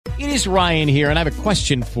It is Ryan here, and I have a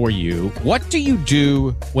question for you. What do you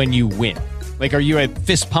do when you win? Like, are you a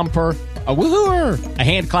fist pumper, a woohooer, a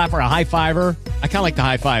hand clapper, a high fiver? I kind of like the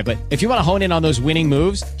high five, but if you want to hone in on those winning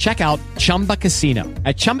moves, check out Chumba Casino.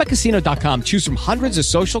 At ChumbaCasino.com, choose from hundreds of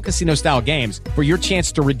social casino-style games for your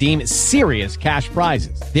chance to redeem serious cash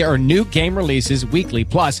prizes. There are new game releases weekly,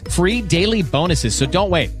 plus free daily bonuses. So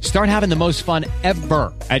don't wait. Start having the most fun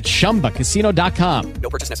ever at ChumbaCasino.com.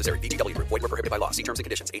 No purchase necessary. VGW Group. Void where prohibited by law. See terms and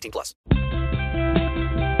conditions. 18 plus.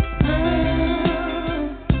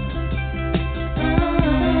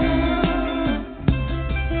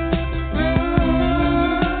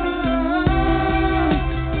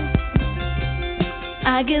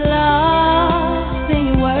 I get lost in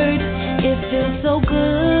your words. It feels so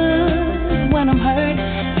good when I'm hurt.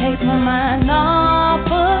 Takes my mind off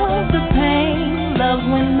of the pain. Love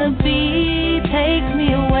when the beat takes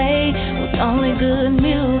me away with only good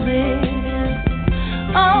music.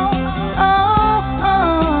 Oh, oh,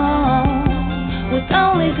 oh, with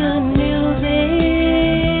only good music.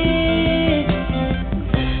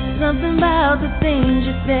 Something about the things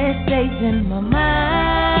you said stays in my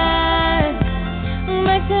mind.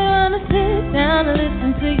 Makes me wanna sit down and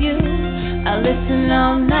listen to you. I listen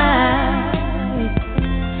all night.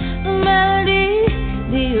 The melody,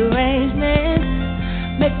 the arrangement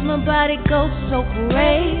makes my body go so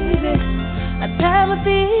crazy. I tell the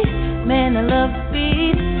beat, man, I love the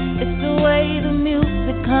beat. It's the way the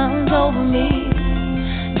music comes over me.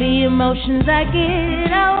 The emotions I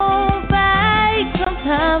get, I won't fight.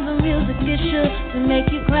 Sometimes the music gets sure to make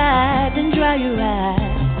you cry, then dry your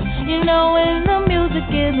eyes. You know when the music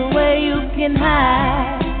is away, you can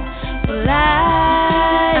hide. But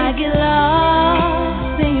I get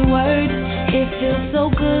lost in your words. It feels so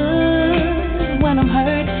good when I'm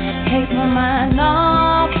hurt. Takes my mind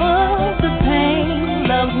off of the pain.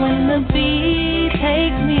 Love when the beat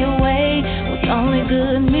takes me away with only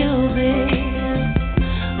good music.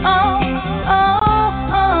 Oh,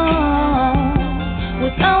 oh, oh,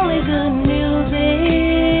 with only good music.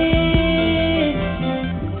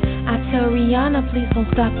 Rihanna, please don't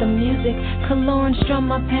stop the music. Lauren strum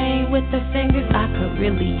my pain with her fingers. I could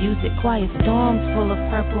really use it. Quiet storms full of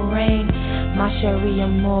purple rain. My Sharia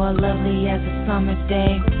more lovely as a summer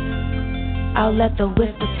day. I'll let the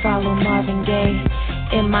whispers follow Marvin Gaye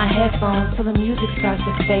in my headphones till the music starts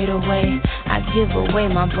to fade away. I give away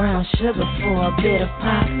my brown sugar for a bit of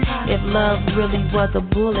pop. If love really was a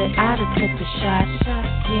bullet, I'd have took the shot.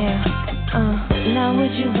 Yeah. Now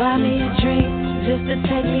would you buy me a drink just to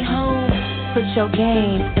take me home? Put your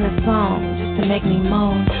game in a song just to make me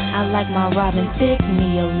moan. I like my Robin Thicke,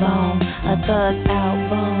 me alone. A Thug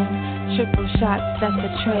album, triple shots, that's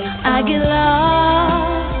a trace. I get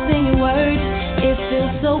lost in your words. It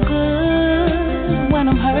feels so good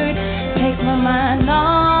when I'm hurt. Takes my mind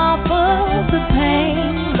off of the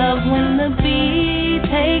pain. Love when the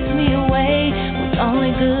beat takes me away with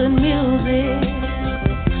only good music.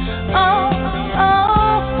 Oh,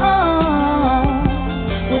 oh, oh,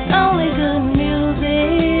 with only good music.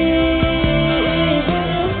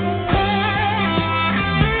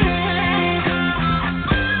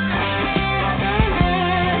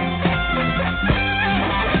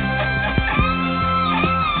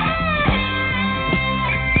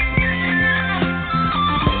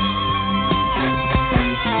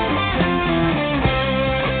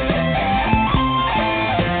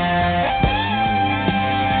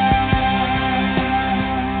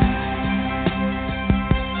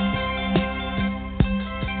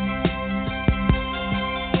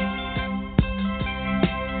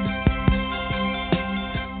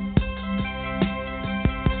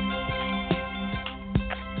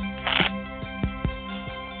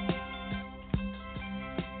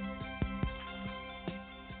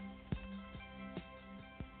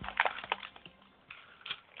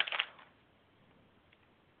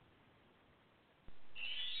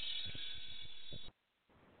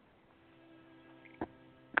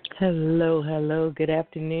 Hello, hello, good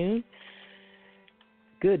afternoon,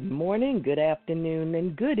 good morning, good afternoon,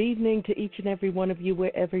 and good evening to each and every one of you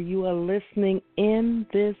wherever you are listening in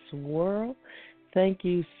this world. Thank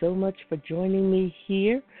you so much for joining me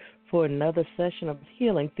here for another session of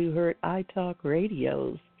Healing Through Hurt iTalk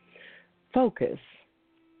Radio's Focus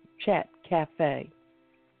Chat Cafe.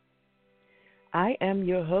 I am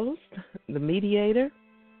your host, the mediator,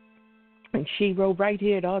 and she wrote right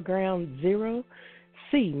here at our ground zero,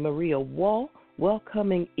 C. Maria Wall,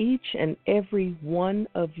 welcoming each and every one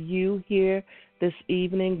of you here this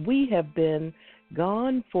evening. We have been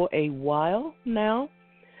gone for a while now,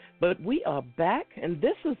 but we are back, and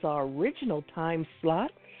this is our original time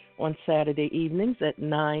slot on Saturday evenings at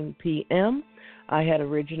 9 p.m. I had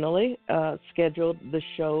originally scheduled the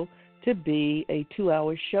show to be a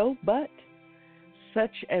 2-hour show, but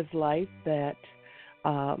such as life that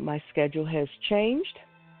my schedule has changed,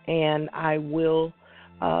 and I will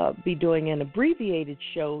be doing an abbreviated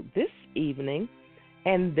show this evening,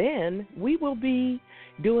 and then we will be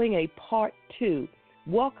doing a part 2.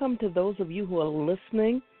 Welcome to those of you who are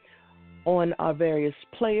listening on our various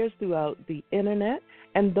players throughout the internet,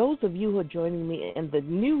 and those of you who are joining me in the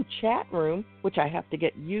new chat room, which I have to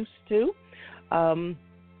get used to,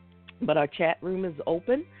 but our chat room is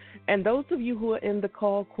open. And those of you who are in the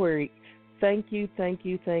call query, thank you, thank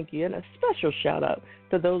you, thank you. And a special shout out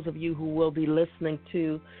to those of you who will be listening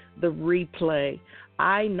to the replay.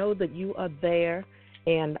 I know that you are there,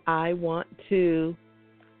 and I want to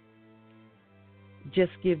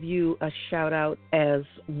just give you a shout out as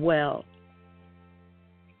well.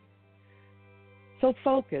 So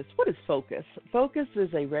focus. What is focus? Focus is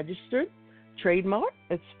a registered trademark.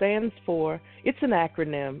 It stands for, it's an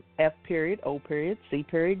acronym, F period, O period, C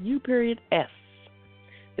period, U period, S.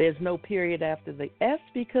 There's no period after the S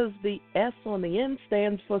because the S on the end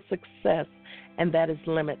stands for success, and that is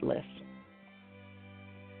limitless.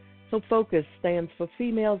 So focus stands for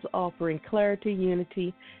females offering clarity,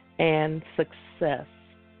 unity, and success.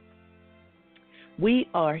 We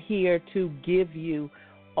are here to give you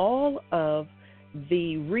all of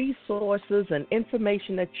the resources and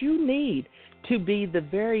information that you need to be the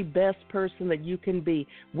very best person that you can be.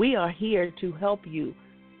 We are here to help you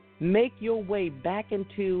make your way back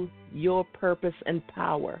into your purpose and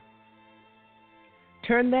power.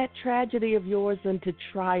 Turn that tragedy of yours into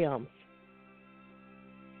triumph.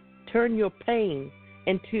 Turn your pain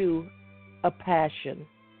into a passion.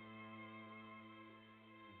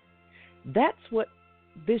 That's what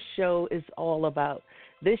this show is all about.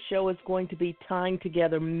 This show is going to be tying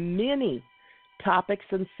together many topics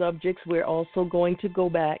and subjects. We're also going to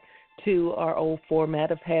go back to our old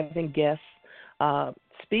format of having guest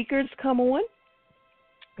speakers come on.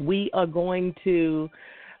 We are going to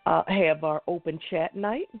have our open chat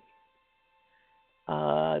night,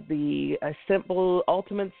 the simple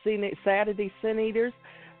ultimate Saturday Sin Eaters,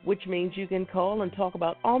 which means you can call and talk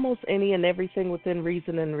about almost any and everything within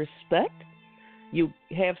reason and respect. You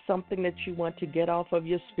have something that you want to get off of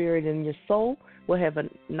your spirit and your soul, we'll have a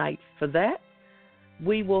night for that.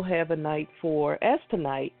 We will have a night for, as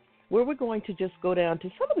tonight, where we're going to just go down to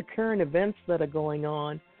some of the current events that are going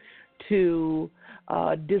on to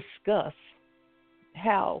discuss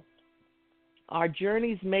how our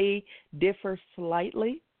journeys may differ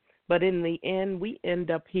slightly, but in the end, we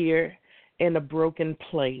end up here in a broken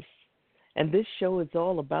place. And this show is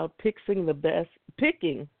all about picking the best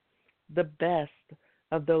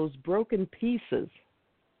of those broken pieces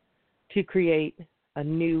to create a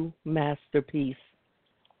new masterpiece.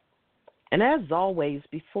 And as always,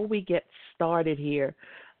 before we get started here,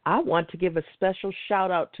 I want to give a special shout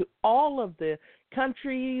out to all of the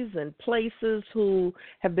countries and places who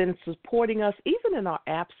have been supporting us, even in our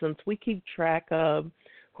absence. We keep track of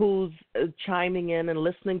who's chiming in and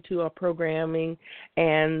listening to our programming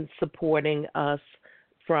and supporting us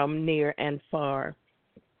from near and far.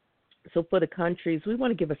 So for the countries, we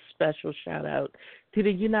want to give a special shout out to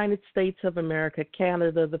the United States of America,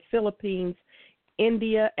 Canada, the Philippines,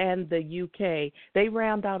 India, and the UK. They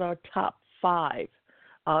round out our top 5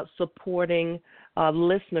 supporting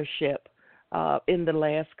listenership in the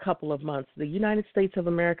last couple of months. The United States of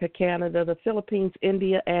America, Canada, the Philippines,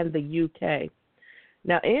 India, and the UK.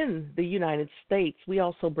 Now, in the United States, we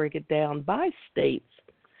also break it down by states.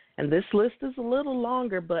 And this list is a little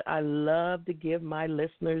longer, but I love to give my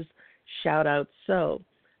listeners shout-outs. So,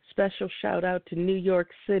 special shout-out to New York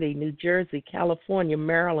City, New Jersey, California,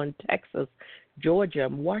 Maryland, Texas, Georgia,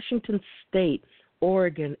 Washington State,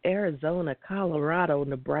 Oregon, Arizona, Colorado,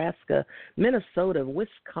 Nebraska, Minnesota,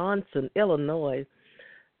 Wisconsin, Illinois,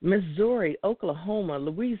 Missouri, Oklahoma,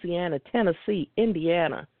 Louisiana, Tennessee,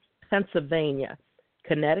 Indiana, Pennsylvania,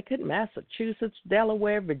 Connecticut, Massachusetts,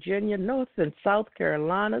 Delaware, Virginia, North and South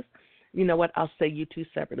Carolinas. You know what? I'll say you two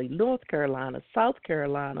separately. North Carolina, South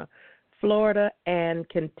Carolina, Florida, and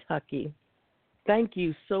Kentucky. Thank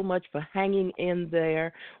you so much for hanging in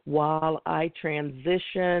there while I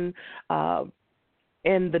transition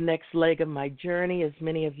in the next leg of my journey. As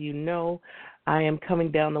many of you know, I am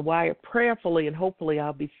coming down the wire prayerfully, and hopefully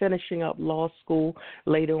I'll be finishing up law school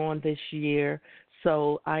later on this year.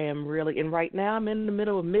 So I am really, and right now I'm in the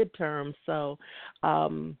middle of midterm, so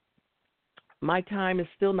my time is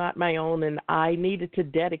still not my own, and I needed to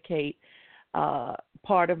dedicate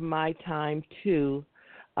part of my time to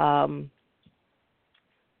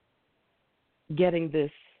getting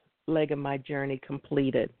this leg of my journey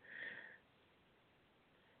completed.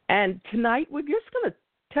 And tonight we're just going to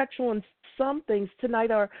touch on some things.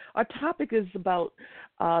 Tonight our topic is about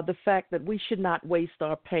the fact that we should not waste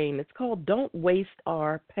our pain. It's called Don't Waste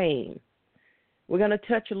Our Pain. We're going to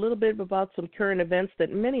touch a little bit about some current events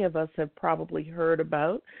that many of us have probably heard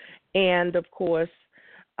about. And, of course,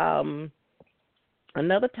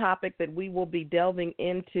 another topic that we will be delving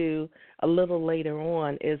into a little later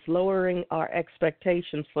on is lowering our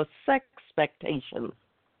expectations for sex expectations.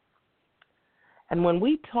 And when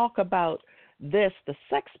we talk about the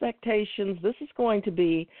sex expectations, this is going to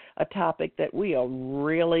be a topic that we are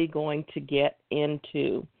really going to get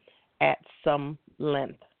into at some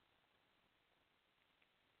length.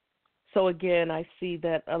 So, again, I see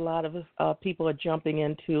that a lot of people are jumping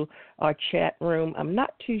into our chat room. I'm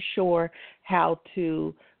not too sure how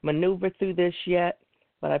to maneuver through this yet,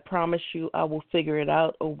 but I promise you I will figure it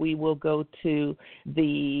out, or we will go to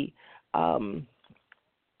the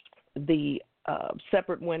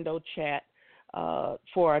separate window chat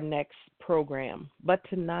for our next program. But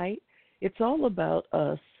tonight, it's all about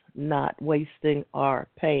us not wasting our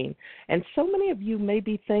pain. And so many of you may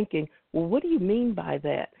be thinking, well, what do you mean by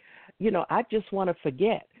that? You know, I just want to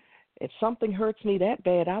forget. If something hurts me that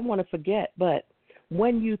bad, I want to forget. But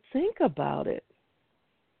when you think about it,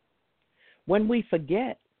 when we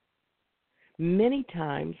forget, many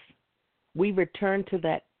times we return to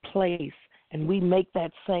that place and we make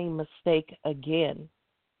that same mistake again,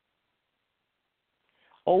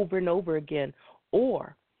 over and over again.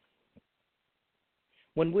 Or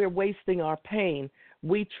when we're wasting our pain,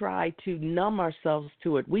 we try to numb ourselves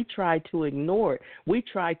to it. We try to ignore it. We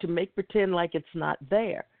try to make pretend like it's not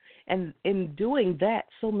there. And in doing that,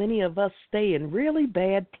 so many of us stay in really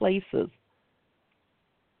bad places.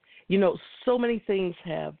 You know, so many things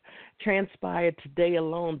have transpired today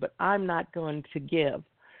alone, but I'm not going to give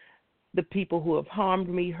the people who have harmed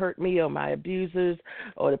me, hurt me, or my abusers,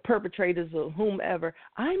 or the perpetrators, or whomever,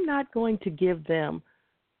 I'm not going to give them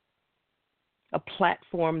a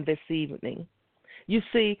platform this evening. You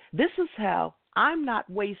see, this is how I'm not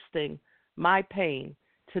wasting my pain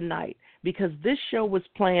tonight, because this show was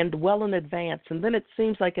planned well in advance, and then it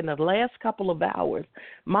seems like in the last couple of hours,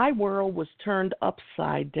 my world was turned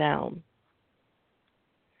upside down.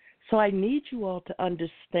 So I need you all to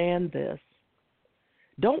understand this.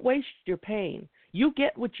 Don't waste your pain. You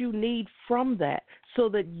get what you need from that so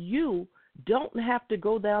that you don't have to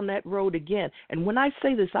go down that road again. And when I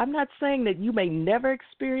say this, I'm not saying that you may never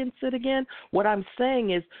experience it again. What I'm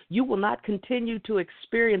saying is you will not continue to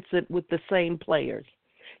experience it with the same players.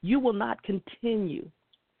 You will not continue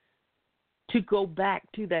to go back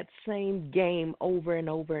to that same game over and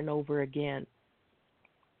over and over again.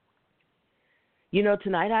 You know,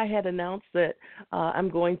 tonight I had announced that I'm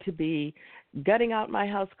going to be gutting out my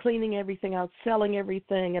house, cleaning everything out, selling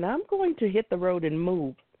everything, and I'm going to hit the road and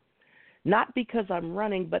move. Not because I'm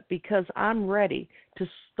running, but because I'm ready to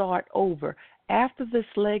start over. After this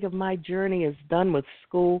leg of my journey is done with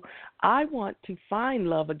school, I want to find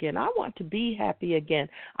love again. I want to be happy again.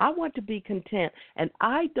 I want to be content. And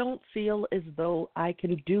I don't feel as though I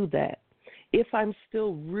can do that if I'm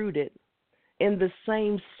still rooted in the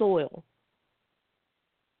same soil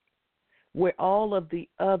where all of the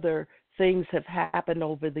other things have happened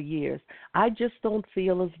over the years. I just don't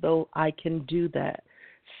feel as though I can do that.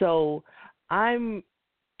 So I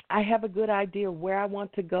have a good idea of where I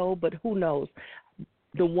want to go, but who knows?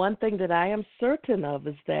 The one thing that I am certain of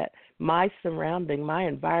is that my surrounding, my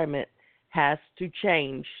environment has to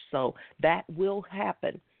change. So that will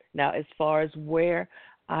happen. Now, as far as where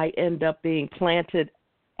I end up being planted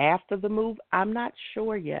after the move, I'm not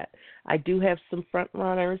sure yet. I do have some front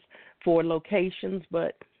runners for locations,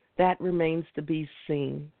 but that remains to be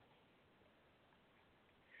seen.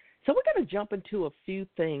 So we're going to jump into a few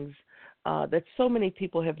things that so many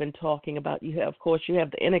people have been talking about. You have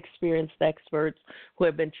the inexperienced experts who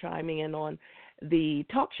have been chiming in on the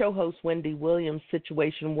talk show host Wendy Williams'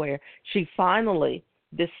 situation where she finally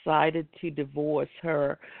decided to divorce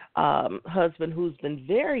her husband, who's been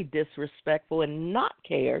very disrespectful and not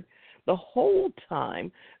cared the whole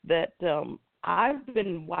time that I've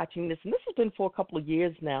been watching this, and this has been for a couple of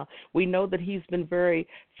years now. We know that he's been very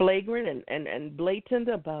flagrant and blatant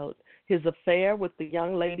about his affair with the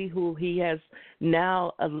young lady who he has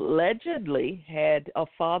now allegedly had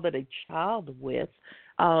fathered a child with.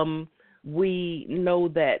 We know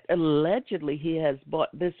that allegedly he has bought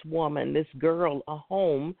this woman, this girl, a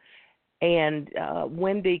home, and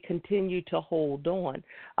Wendy continued to hold on.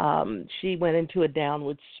 She went into a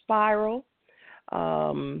downward spiral.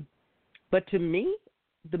 But to me,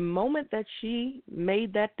 the moment that she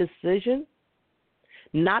made that decision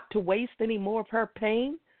not to waste any more of her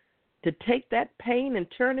pain, to take that pain and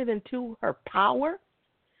turn it into her power.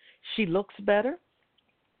 She looks better.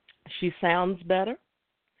 She sounds better.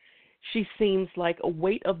 She seems like a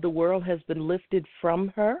weight of the world has been lifted from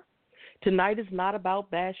her. Tonight is not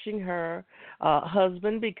about bashing her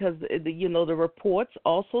husband because, the reports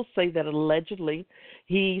also say that allegedly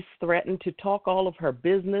he's threatened to talk all of her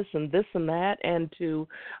business and this and that, and to,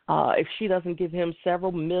 if she doesn't give him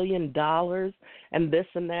several $1 million and this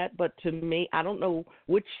and that. But to me, I don't know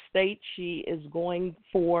which state she is going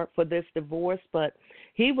for this divorce, but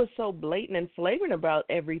he was so blatant and flagrant about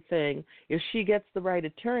everything. If she gets the right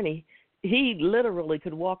attorney, he literally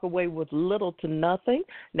could walk away with little to nothing.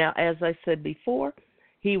 Now, as I said before,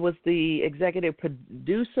 he was the executive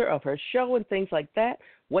producer of her show and things like that.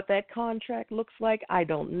 What that contract looks like, I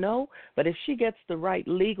don't know. But if she gets the right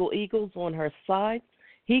legal eagles on her side,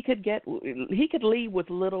 he could leave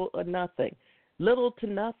with little to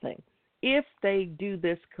nothing, if they do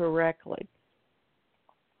this correctly.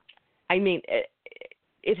 I mean,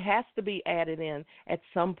 it has to be added in at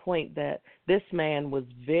some point that this man was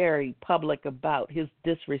very public about his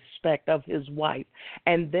disrespect of his wife.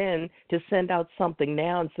 And then to send out something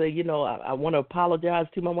now and say, I want to apologize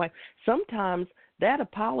to my wife. Sometimes that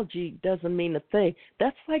apology doesn't mean a thing.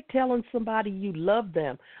 That's like telling somebody you love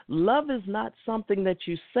them. Love is not something that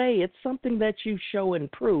you say. It's something that you show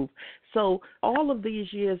and prove. So all of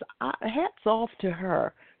these years, hats off to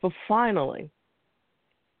her for finally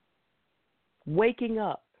waking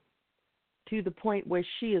up to the point where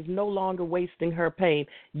she is no longer wasting her pain.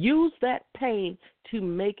 Use that pain to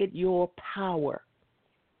make it your power.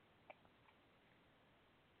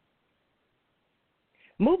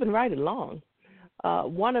 Moving right along,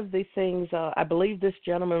 one of the things, I believe this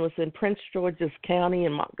gentleman was in Prince George's County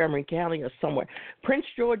in Montgomery County or somewhere. Prince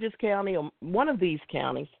George's County or one of these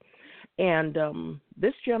counties. And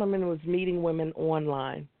this gentleman was meeting women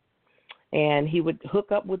online. And he would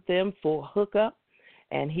hook up with them for hookup,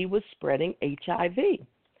 and he was spreading HIV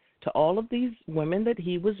to all of these women that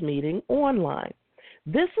he was meeting online.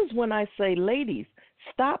 This is when I say, ladies,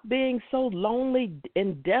 stop being so lonely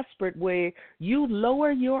and desperate where you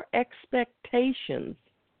lower your expectations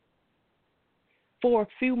for a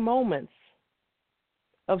few moments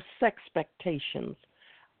of sexpectations.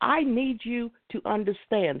 I need you to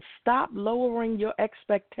understand. Stop lowering your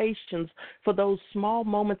expectations for those small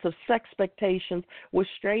moments of sexpectations with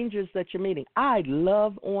strangers that you're meeting. I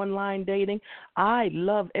love online dating. I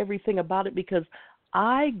love everything about it because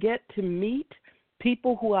I get to meet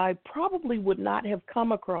people who I probably would not have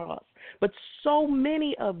come across. But so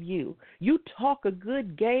many of you talk a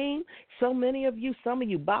good game. So many of you, some of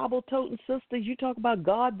you Bible-toting sisters, you talk about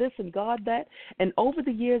God this and God that. And over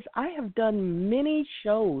the years, I have done many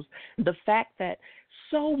shows. The fact that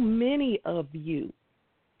so many of you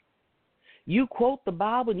quote the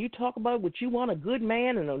Bible and you talk about what you want, a good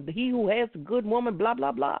man and he who has a good woman, blah,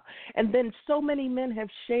 blah, blah. And then so many men have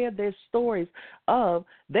shared their stories of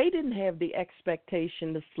they didn't have the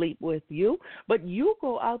expectation to sleep with you, but you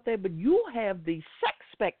go out there, but you have the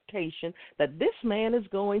sexpectation that this man is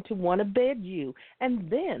going to want to bed you. And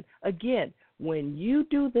then, again, when you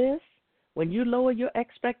do this, when you lower your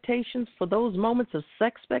expectations for those moments of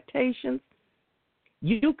sexpectations,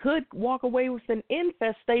 you could walk away with an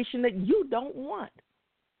infestation that you don't want.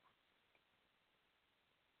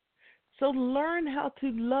 So learn how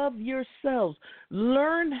to love yourselves.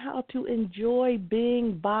 Learn how to enjoy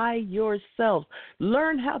being by yourselves.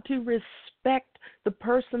 Learn how to respect the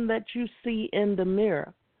person that you see in the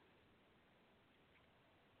mirror.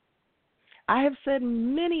 I have said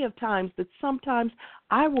many of times that sometimes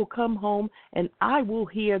I will come home and I will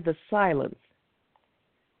hear the silence.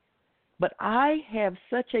 But I have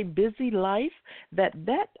such a busy life that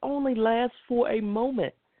only lasts for a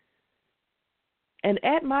moment. And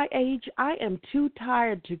at my age, I am too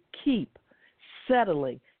tired to keep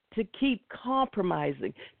settling, to keep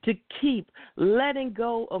compromising, to keep letting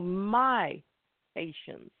go of my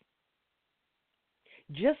patience.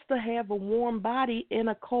 Just to have a warm body in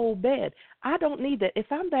a cold bed. I don't need that. If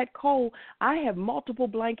I'm that cold, I have multiple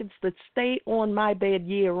blankets that stay on my bed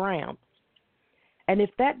year round. And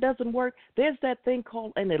if that doesn't work, there's that thing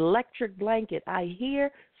called an electric blanket. I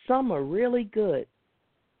hear some are really good.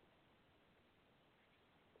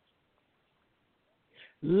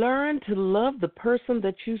 Learn to love the person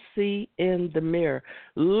that you see in the mirror.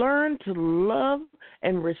 Learn to love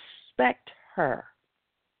and respect her.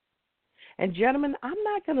 And gentlemen, I'm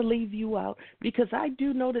not going to leave you out because I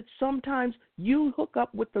do know that sometimes you hook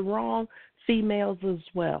up with the wrong females as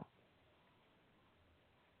well.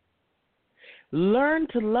 Learn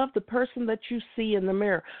to love the person that you see in the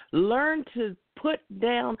mirror. Learn to put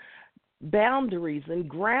down boundaries and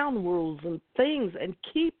ground rules and things and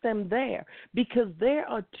keep them there, because there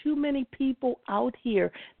are too many people out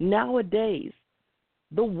here nowadays.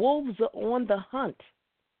 The wolves are on the hunt.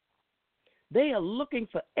 They are looking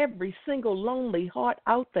for every single lonely heart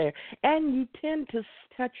out there. And you tend to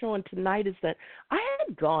touch on tonight is that I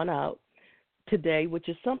had gone out today, which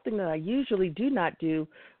is something that I usually do not do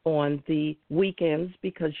on the weekends,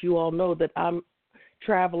 because you all know that I'm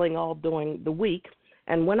traveling all during the week.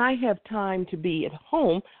 And when I have time to be at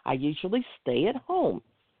home, I usually stay at home.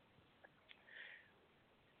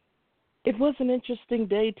 It was an interesting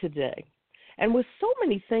day today. And with so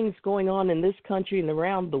many things going on in this country and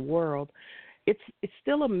around the world, it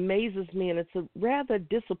still amazes me, and it's rather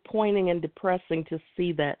disappointing and depressing to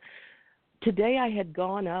see that. Today I had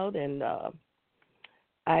gone out and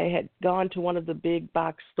I had gone to one of the big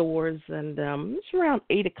box stores, and it's around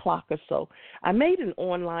 8 o'clock or so. I made an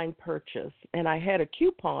online purchase, and I had a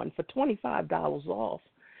coupon for $25 off.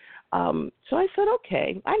 So I said,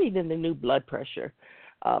 okay, I needed a new blood pressure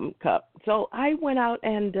cup. So I went out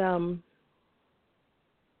and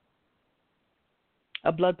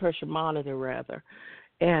a blood pressure monitor, rather.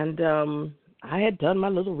 And I had done my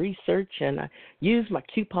little research, and I used my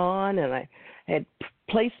coupon, and I had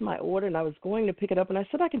placed my order, and I was going to pick it up, and I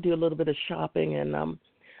said I could do a little bit of shopping, and I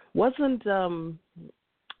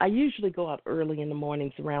usually go out early in the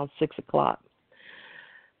mornings around 6 o'clock.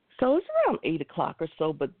 So it's around 8 o'clock or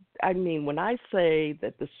so, but I mean, when I say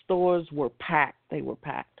that the stores were packed, they were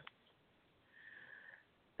packed.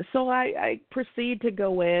 So I proceed to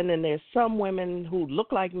go in, and there's some women who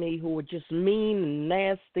look like me who were just mean and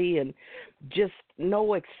nasty and just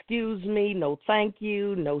no excuse me, no thank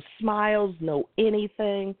you, no smiles, no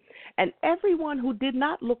anything. And everyone who did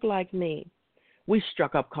not look like me, we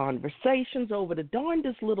struck up conversations over the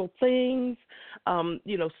darndest little things,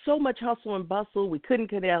 so much hustle and bustle. We couldn't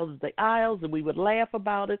get out of the aisles, and we would laugh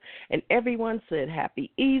about it. And everyone said,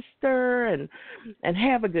 Happy Easter, and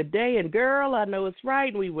have a good day. And, girl, I know it's right.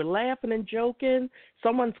 And we were laughing and joking.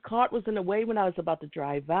 Someone's cart was in the way when I was about to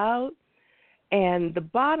drive out. And the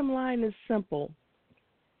bottom line is simple.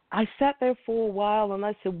 I sat there for a while, and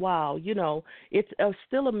I said, wow, it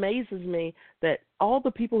still amazes me that all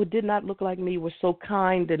the people who did not look like me were so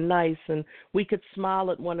kind and nice, and we could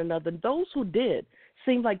smile at one another. Those who did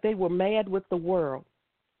seemed like they were mad with the world.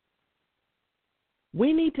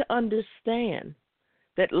 We need to understand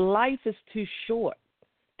that life is too short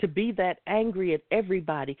to be that angry at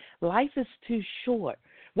everybody. Life is too short.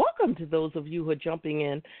 Welcome to those of you who are jumping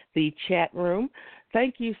in the chat room.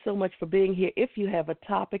 Thank you so much for being here. If you have a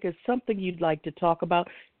topic or something you'd like to talk about,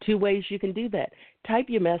 2 ways you can do that. Type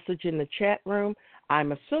your message in the chat room.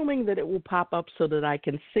 I'm assuming that it will pop up so that I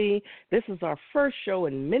can see. This is our first show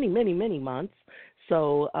in many, many, many months.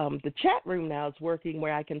 So the chat room now is working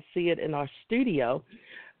where I can see it in our studio.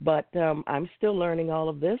 But I'm still learning all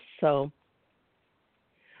of this. So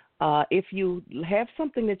if you have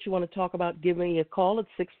something that you want to talk about, give me a call at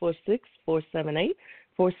 646-478-4726.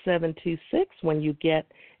 When you get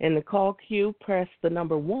in the call queue, press the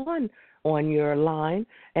number 1 on your line,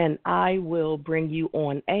 and I will bring you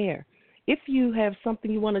on air. If you have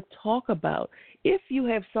something you want to talk about, if you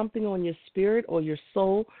have something on your spirit or your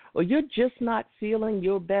soul, or you're just not feeling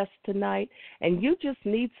your best tonight, and you just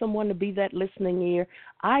need someone to be that listening ear,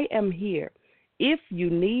 I am here. If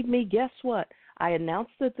you need me, guess what? I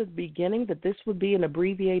announced at the beginning that this would be an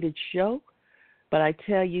abbreviated show, but I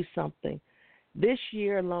tell you something. This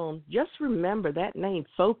year alone, just remember that name,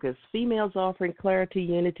 Focus, Females Offering Clarity,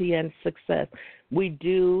 Unity, and Success. We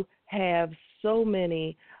do have so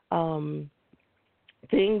many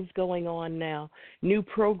things going on now, new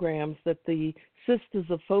programs that the Sisters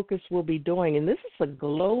of Focus will be doing, and this is a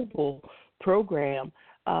global program.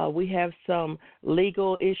 We have some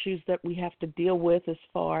legal issues that we have to deal with as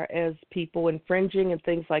far as people infringing and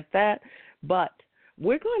things like that, but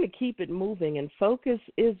we're going to keep it moving, and Focus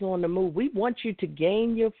is on the move. We want you to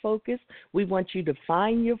gain your focus. We want you to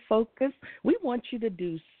find your focus. We want you to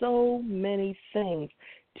do so many things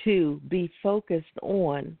to be focused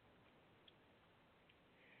on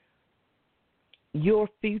your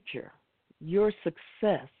future, your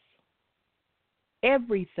success,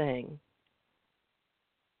 everything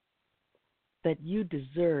that you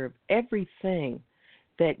deserve, everything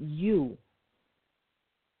that you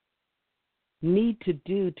need to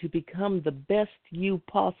do to become the best you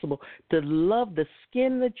possible, to love the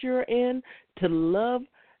skin that you're in, to love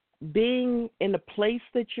being in the place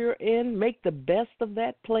that you're in, make the best of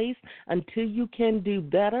that place until you can do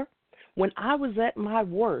better. When I was at my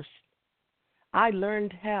worst, I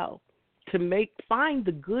learned how to find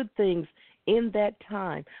the good things in that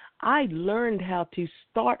time, I learned how to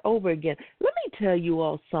start over again. Let me tell you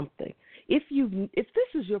all something. If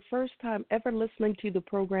this is your first time ever listening to the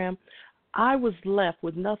program, I was left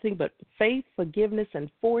with nothing but faith, forgiveness, and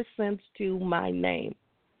 4 cents to my name.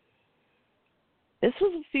 This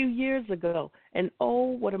was a few years ago, and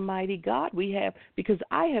oh, what a mighty God we have, because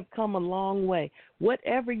I have come a long way.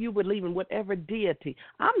 Whatever you believe in, whatever deity,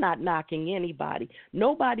 I'm not knocking anybody.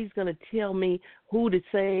 Nobody's going to tell me who to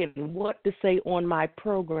say and what to say on my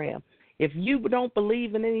program. If you don't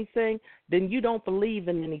believe in anything, then you don't believe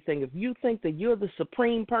in anything. If you think that you're the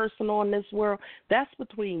supreme person on this world, that's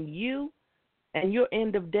between you and your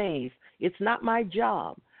end of days. It's not my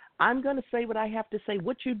job. I'm going to say what I have to say.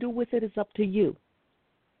 What you do with it is up to you.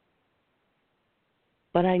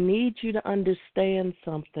 But I need you to understand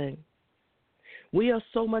something. We are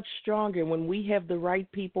so much stronger when we have the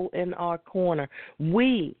right people in our corner.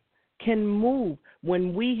 We can move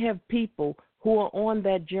when we have people who are on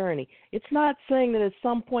that journey. It's not saying that at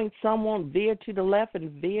some point someone veer to the left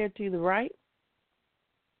and veer to the right.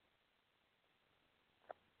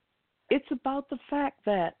 It's about the fact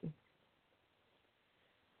that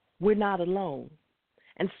we're not alone.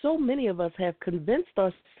 And so many of us have convinced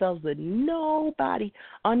ourselves that nobody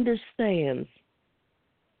understands.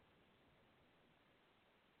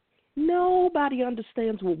 Nobody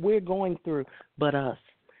understands what we're going through but us.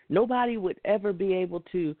 Nobody would ever be able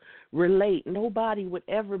to relate. Nobody would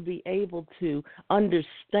ever be able to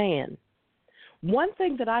understand. One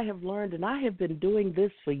thing that I have learned, and I have been doing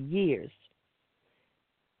this for years,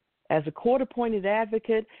 as a court-appointed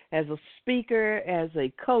advocate, as a speaker, as a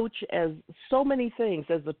coach, as so many things,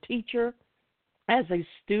 as a teacher, as a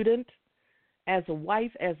student, as a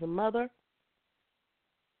wife, as a mother,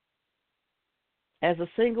 as a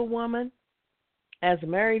single woman, as a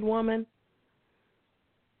married woman,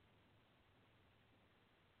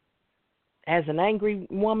 as an angry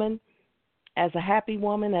woman, as a happy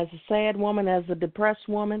woman, as a sad woman, as a depressed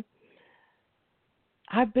woman.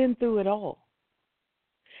 I've been through it all.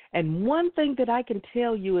 And one thing that I can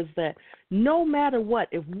tell you is that no matter what,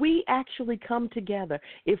 if we actually come together,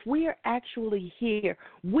 if we are actually here,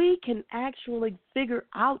 we can actually figure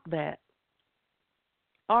out that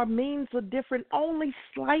our means are different only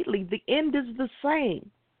slightly. The end is the same.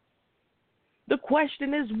 The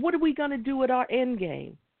question is, what are we going to do at our end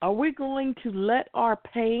game? Are we going to let our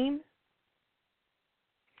pain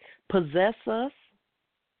possess us?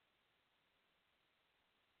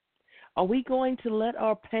 Are we going to let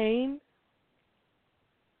our pain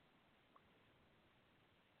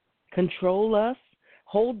control us,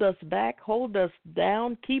 hold us back, hold us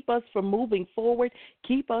down, keep us from moving forward,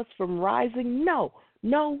 keep us from rising? No,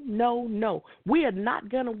 no, no, no. We are not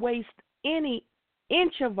going to waste any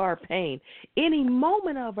inch of our pain, any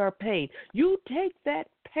moment of our pain. You take that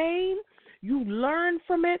pain, you learn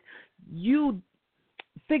from it, you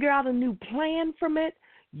figure out a new plan from it,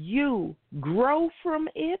 you grow from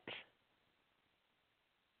it,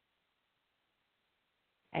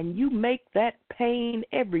 and you make that pain,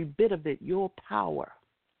 every bit of it, your power.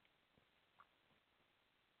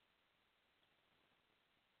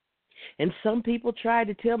 And some people try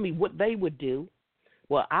to tell me what they would do.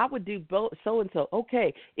 Well, I would do both, so-and-so.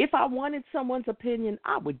 Okay, if I wanted someone's opinion,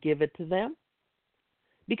 I would give it to them.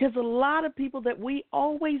 Because a lot of people that we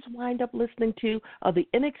always wind up listening to are the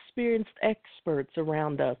inexperienced experts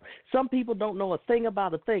around us. Some people don't know a thing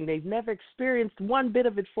about a thing. They've never experienced one bit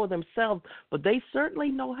of it for themselves, but they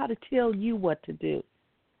certainly know how to tell you what to do.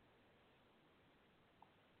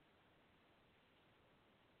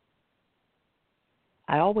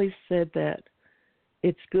 I always said that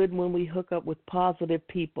it's good when we hook up with positive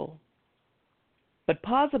people. But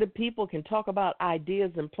positive people can talk about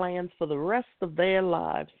ideas and plans for the rest of their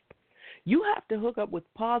lives. You have to hook up with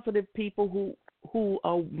positive people who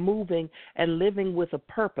are moving and living with a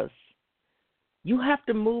purpose. You have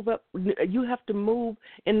to move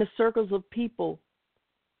in the circles of people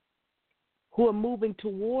who are moving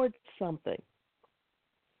towards something.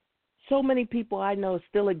 So many people I know are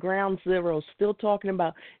still at ground zero, still talking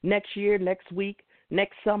about next year, next week,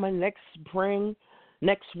 next summer, next spring,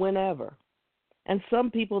 next whenever. And some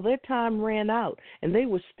people, their time ran out, and they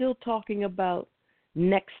were still talking about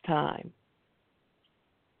next time.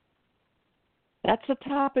 That's a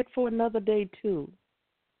topic for another day, too.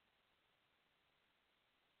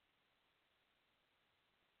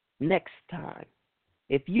 Next time.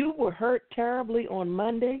 If you were hurt terribly on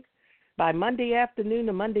Monday, by Monday afternoon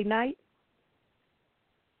or Monday night,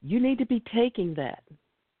 you need to be taking that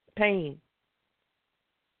pain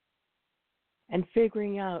and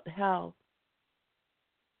figuring out how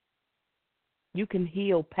you can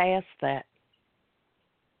heal past that.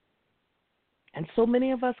 And so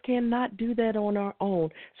many of us cannot do that on our own.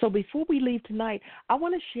 So before we leave tonight, I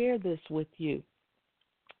want to share this with you.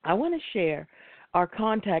 I want to share our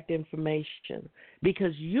contact information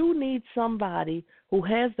because you need somebody who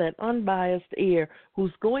has that unbiased ear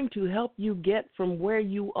who's going to help you get from where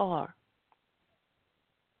you are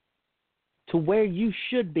to where you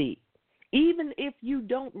should be, even if you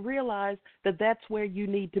don't realize that that's where you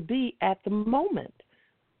need to be at the moment.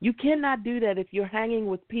 You cannot do that if you're hanging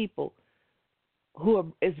with people who are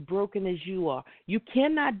as broken as you are. You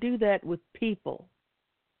cannot do that with people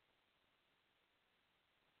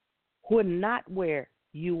who are not where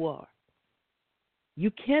you are.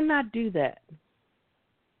 You cannot do that.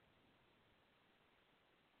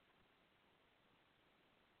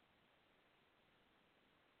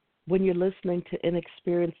 When you're listening to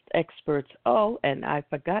inexperienced experts. Oh, and I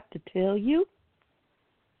forgot to tell you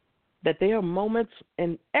that there are moments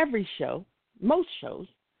in every show, most shows,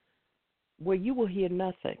 where you will hear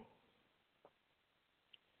nothing.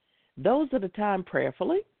 Those are the time,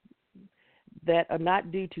 prayerfully, that are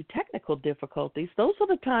not due to technical difficulties. Those are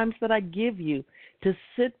the times that I give you to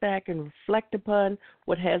sit back and reflect upon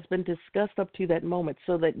what has been discussed up to that moment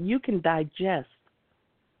so that you can digest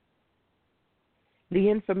the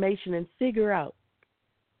information and figure out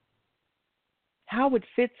how it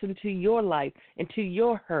fits into your life, into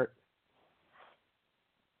your hurt.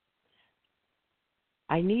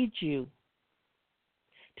 I need you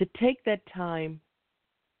to take that time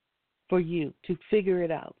for you to figure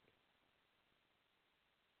it out.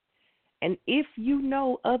 And if you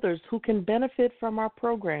know others who can benefit from our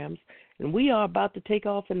programs, and we are about to take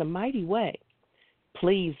off in a mighty way,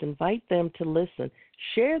 please invite them to listen.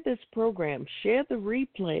 Share this program. Share the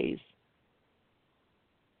replays.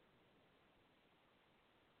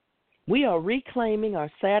 We are reclaiming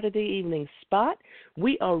our Saturday evening spot.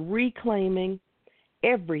 We are reclaiming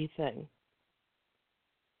everything.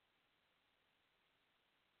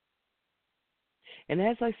 And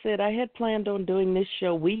as I said, I had planned on doing this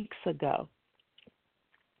show weeks ago.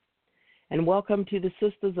 And welcome to the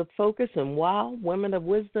Sisters of Focus and WOW, Women of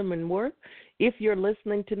Wisdom and Worth. If you're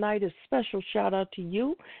listening tonight, a special shout out to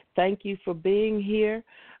you. Thank you for being here.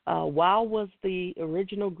 WOW was the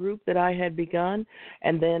original group that I had begun,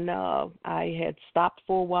 and then I had stopped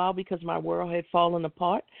for a while because my world had fallen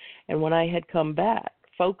apart. And when I had come back,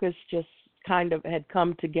 Focus just kind of had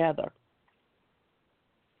come together.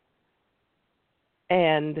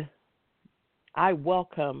 And I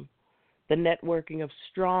welcome the networking of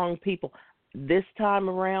strong people. This time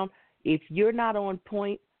around, if you're not on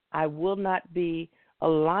point, I will not be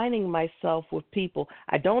aligning myself with people.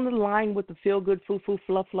 I don't align with the feel-good, foo-foo,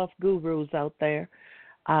 fluff gurus out there.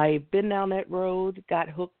 I've been down that road, got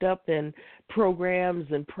hooked up in programs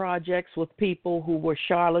and projects with people who were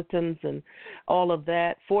charlatans and all of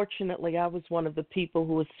that. Fortunately, I was one of the people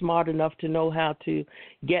who was smart enough to know how to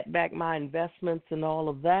get back my investments and all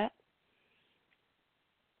of that.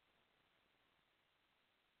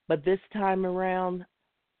 But this time around,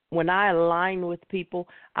 when I align with people,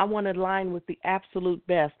 I want to align with the absolute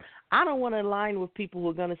best. I don't want to align with people who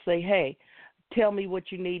are going to say, hey, tell me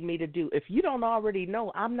what you need me to do. If you don't already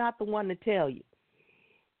know, I'm not the one to tell you.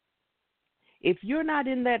 If you're not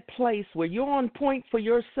in that place where you're on point for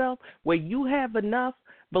yourself, where you have enough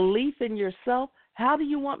belief in yourself, how do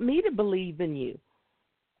you want me to believe in you?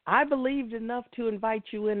 I believed enough to invite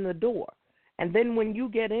you in the door. And then when you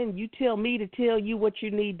get in, you tell me to tell you what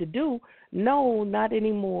you need to do. No, not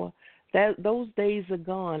anymore. Those days are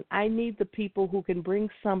gone. I need the people who can bring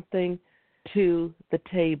something to the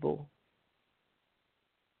table.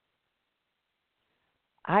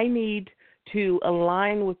 I need to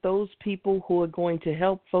align with those people who are going to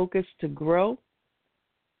help Focus to grow.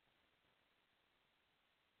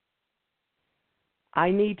 I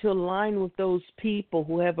need to align with those people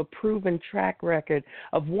who have a proven track record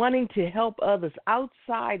of wanting to help others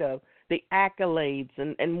outside of the accolades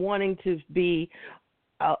and wanting to be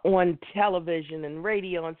on television and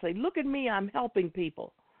radio and say, look at me, I'm helping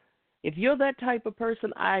people. If you're that type of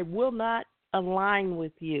person, I will not align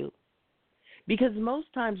with you. Because most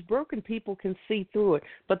times broken people can see through it,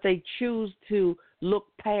 but they choose to look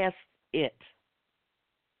past it.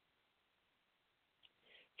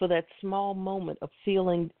 For that small moment of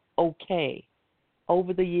feeling okay.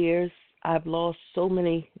 Over the years, I've lost so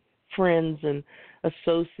many friends and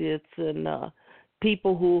associates and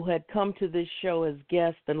people who had come to this show as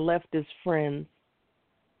guests and left as friends.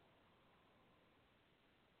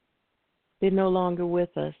 They're no longer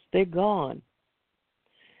with us. They're gone.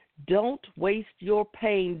 Don't waste your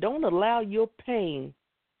pain. Don't allow your pain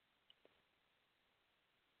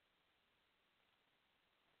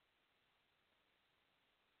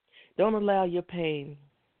Don't allow your pain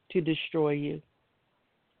to destroy you.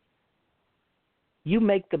 You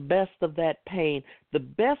make the best of that pain. The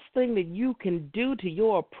best thing that you can do to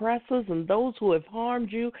your oppressors and those who have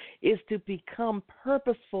harmed you is to become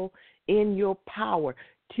purposeful in your power,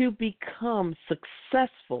 to become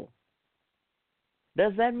successful.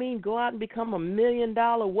 Does that mean go out and become $1 million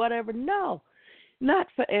whatever? No, not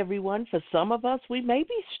for everyone. For some of us, we may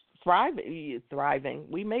be thriving.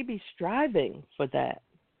 We may be striving for that.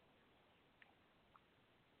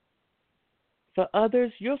 For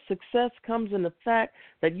others, your success comes in the fact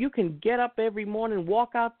that you can get up every morning,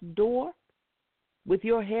 walk out the door with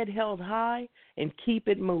your head held high and keep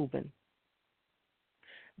it moving.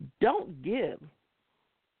 Don't give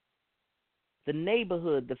the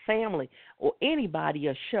neighborhood, the family, or anybody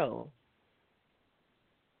a show.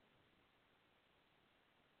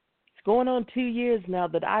 It's going on 2 years now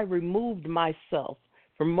that I removed myself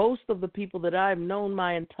from most of the people that I've known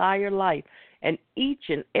my entire life, and each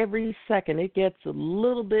and every second it gets a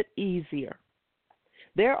little bit easier.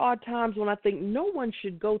 There are times when I think no one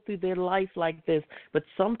should go through their life like this, but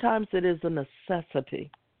sometimes it is a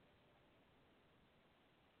necessity.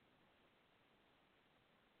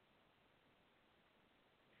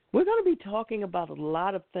 We're going to be talking about a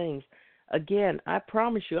lot of things. Again, I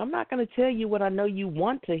promise you, I'm not going to tell you what I know you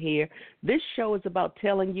want to hear. This show is about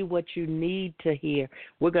telling you what you need to hear.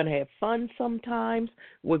 We're going to have fun sometimes.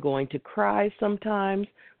 We're going to cry sometimes.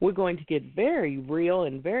 We're going to get very real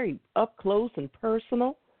and very up close and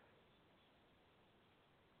personal.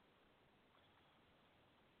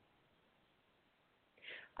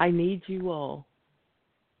 I need you all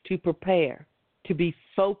to prepare, to be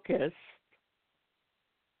focused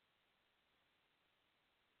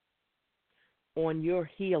on your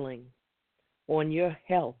healing, on your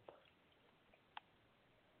health.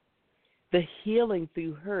 The healing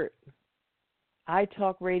through hurt.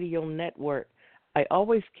 iTalk Radio Network. I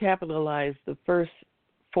always capitalize the first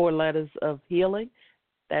 4 letters of healing.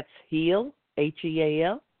 That's heal,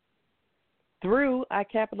 H-E-A-L. Through, I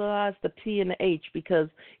capitalize the T and the H, because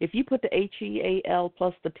if you put the H-E-A-L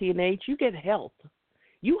plus the T and the H, you get health.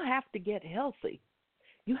 You have to get healthy.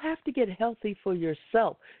 You have to get healthy for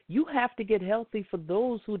yourself. You have to get healthy for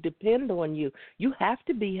those who depend on you. You have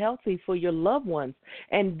to be healthy for your loved ones.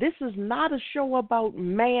 And this is not a show about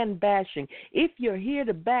man bashing. If you're here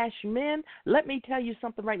to bash men, let me tell you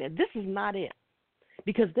something right now. This is not it.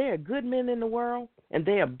 Because there are good men in the world, and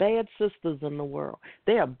there are bad sisters in the world.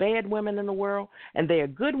 There are bad women in the world, and there are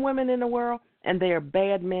good women in the world, and there are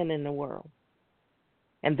bad men in the world.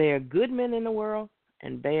 And there are good men in the world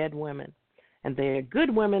and bad women. And there are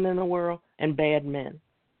good women in the world and bad men.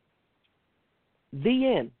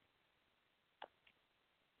 The end.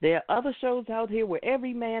 There are other shows out here where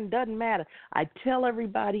every man doesn't matter. I tell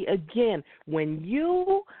everybody again, when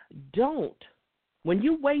you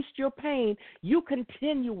waste your pain, you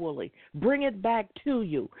continually bring it back to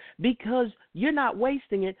you, because you're not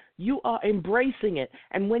wasting it, you are embracing it.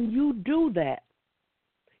 And when you do that,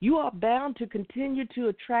 you are bound to continue to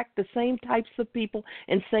attract the same types of people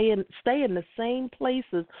and stay in the same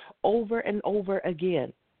places over and over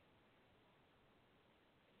again.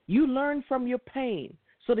 You learn from your pain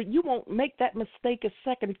so that you won't make that mistake a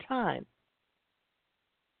second time.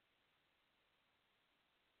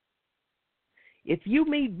 If you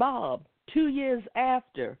meet Bob 2 years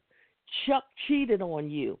after Chuck cheated on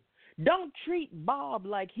you, don't treat Bob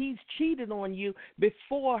like he's cheated on you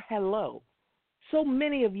before hello. So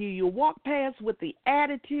many of you walk past with the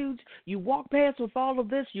attitudes, you walk past with all of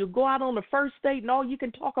this, you go out on the first date and all you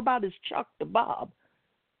can talk about is Chuck to Bob.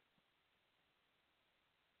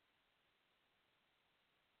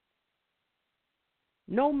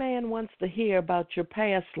 No man wants to hear about your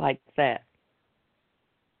past like that.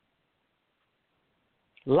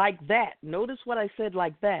 Like that. Notice what I said,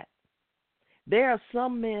 like that. There are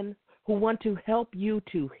some men who want to help you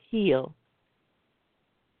to heal.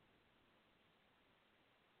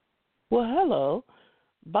 Well, hello,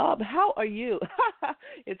 Bob, how are you?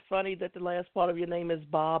 It's funny that the last part of your name is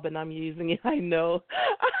Bob and I'm using it. I know.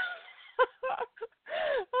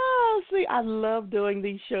 Oh, see, I love doing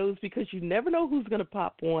these shows because you never know who's going to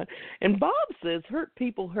pop on. And Bob says, hurt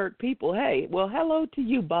people hurt people. Hey, well, hello to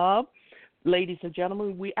you, Bob. Ladies and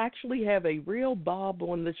gentlemen, we actually have a real Bob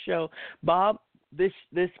on the show. Bob, this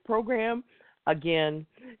program, again,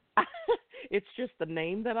 it's just the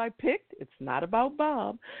name that I picked. It's not about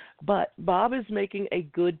Bob, but Bob is making a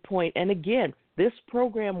good point. And again, this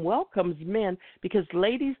program welcomes men because,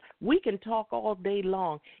 ladies, we can talk all day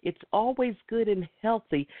long. It's always good and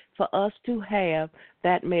healthy for us to have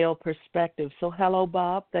that male perspective. So hello,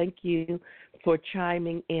 Bob. Thank you for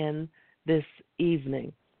chiming in this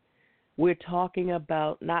evening. We're talking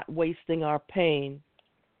about not wasting our pain.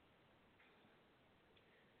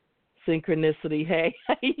 Synchronicity, hey,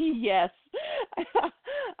 yes,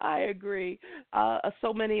 I agree.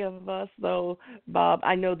 So many of us, though, Bob,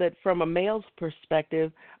 I know that from a male's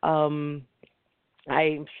perspective, I'm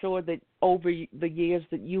sure that over the years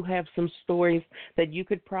that you have some stories that you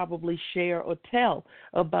could probably share or tell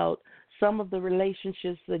about some of the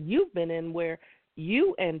relationships that you've been in where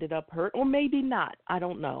you ended up hurt, or maybe not, I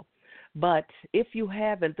don't know. But if you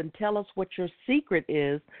haven't, then tell us what your secret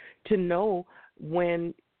is to know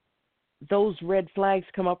when those red flags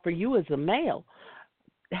come up for you as a male,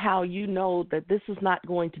 how you know that this is not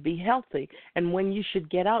going to be healthy and when you should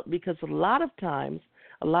get out, because a lot of times,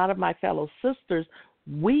 a lot of my fellow sisters,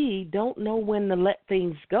 we don't know when to let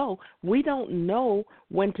things go. We don't know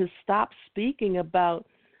when to stop speaking about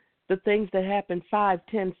the things that happened 5,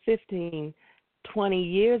 10, 15, 20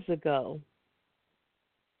 years ago.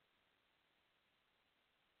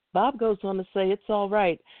 Bob goes on to say it's all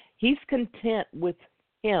right. He's content with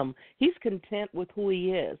him. He's content with who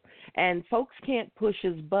he is. And folks can't push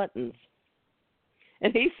his buttons.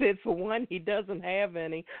 And he said, for one, he doesn't have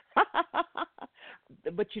any.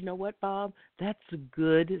 But you know what, Bob? That's a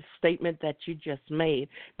good statement that you just made,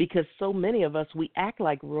 because so many of us, we act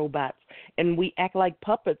like robots and we act like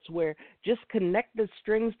puppets where just connect the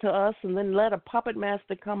strings to us and then let a puppet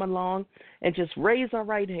master come along and just raise our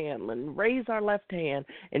right hand and raise our left hand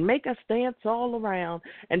and make us dance all around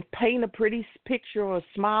and paint a pretty picture or a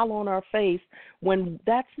smile on our face when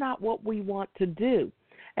that's not what we want to do.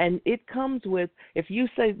 And it comes with, if you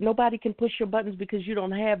say nobody can push your buttons because you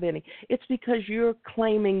don't have any, it's because you're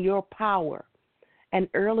claiming your power. And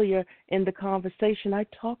earlier in the conversation, I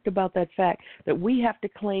talked about that fact that we have to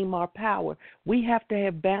claim our power. We have to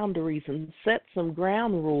have boundaries and set some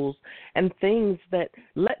ground rules and things that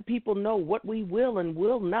let people know what we will and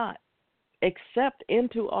will not accept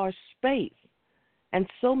into our space. And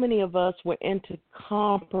so many of us were into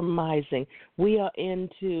compromising. We are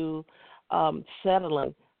into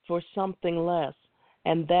settling for something less,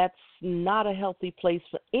 and that's not a healthy place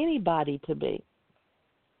for anybody to be.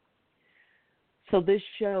 So this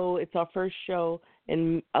show, it's our first show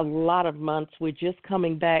in a lot of months. We're just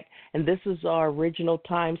coming back, and this is our original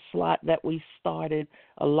time slot that we started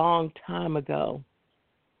a long time ago.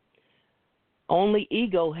 Only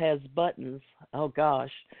Ego has buttons. Oh,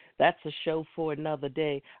 gosh, that's a show for another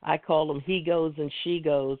day. I call them he goes and she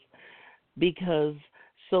goes, because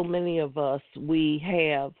so many of us, we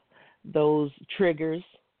have those triggers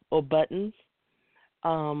or buttons.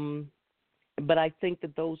 But I think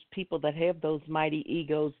that those people that have those mighty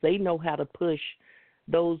egos, they know how to push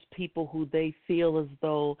those people who they feel as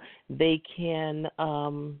though they can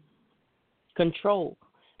control.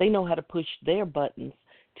 They know how to push their buttons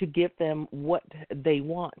to give them what they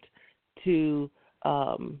want, to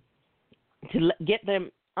get them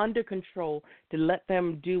under control, to let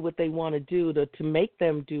them do what they want to do, to make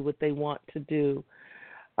them do what they want to do.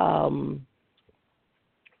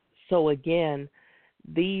 So again,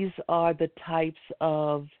 these are the types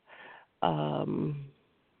of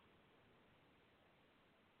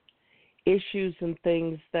issues and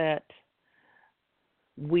things that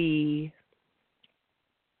we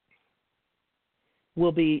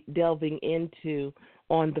will be delving into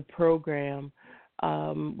on the program.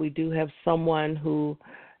 We do have someone who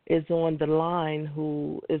is on the line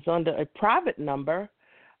who is under a private number.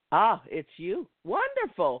 Ah, it's you.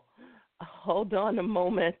 Wonderful. Hold on a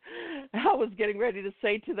moment. I was getting ready to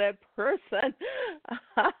say to that person,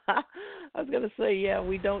 I was going to say, yeah,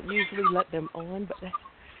 we don't usually let them on, but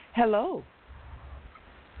hello.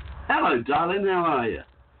 Hello, darling. How are you?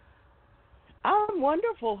 I'm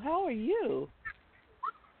wonderful. How are you?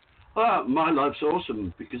 Well, my life's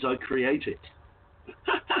awesome because I create it.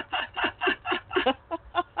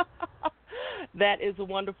 That is a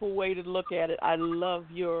wonderful way to look at it. I love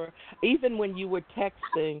even when you were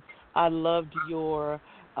texting, I loved the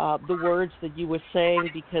words that you were saying,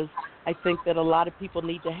 because I think that a lot of people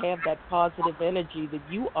need to have that positive energy that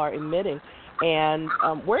you are emitting. And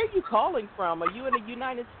where are you calling from? Are you in the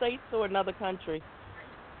United States or another country?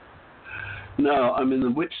 No, I'm in the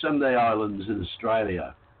Whitsunday Islands in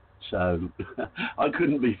Australia, so I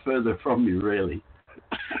couldn't be further from you, really.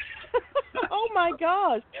 Oh, my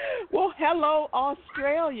gosh. Well, hello,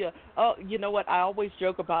 Australia. Oh, you know what? I always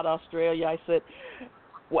joke about Australia. I said,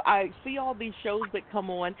 well, I see all these shows that come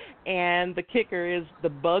on, and the kicker is the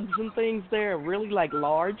bugs and things there are really, like,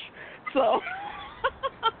 large. So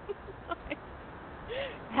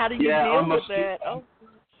how do you deal with that? Oh.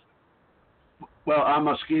 Well, our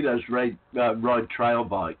mosquitoes ride trail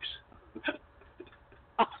bikes.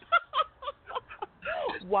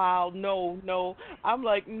 wow, no. I'm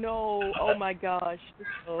like, no, oh my gosh.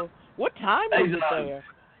 So, what time is it there?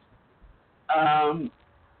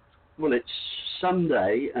 Well, it's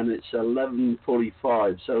Sunday and it's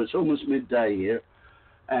 11:45, so it's almost midday here,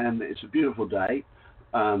 and it's a beautiful day.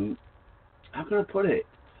 How can I put it?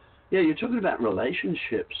 Yeah, you're talking about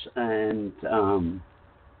relationships, and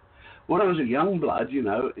when I was a young blood,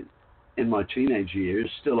 in my teenage years,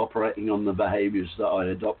 still operating on the behaviours that I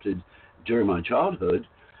adopted during my childhood,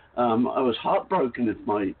 I was heartbroken if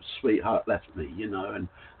my sweetheart left me, and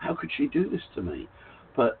how could she do this to me?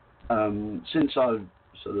 But since I've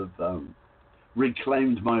sort of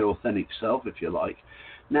reclaimed my authentic self, if you like,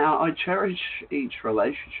 now I cherish each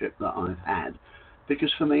relationship that I've had,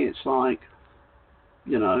 because for me it's like,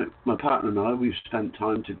 my partner and I, we've spent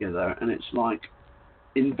time together, and it's like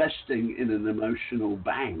investing in an emotional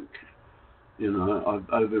bank.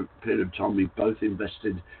 Over a period of time, we've both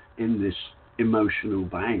invested in this emotional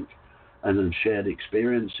bank and then shared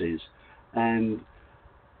experiences. And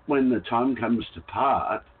when the time comes to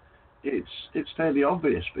part, it's fairly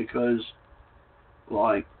obvious, because,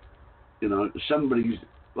 somebody's,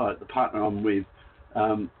 like the partner I'm with,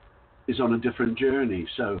 is on a different journey.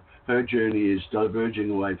 So her journey is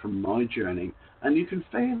diverging away from my journey, and you can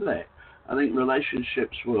feel it. I think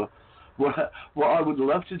relationships were, what I would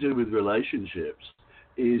love to do with relationships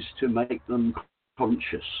is to make them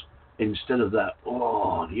conscious, instead of that,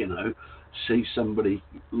 see somebody,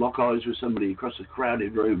 lock eyes with somebody across a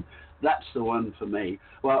crowded room. That's the one for me.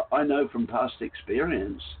 Well, I know from past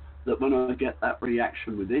experience that when I get that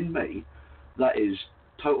reaction within me, that is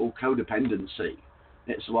total codependency.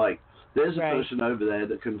 It's like, there's a person over there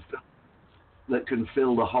that can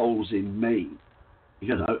fill the holes in me,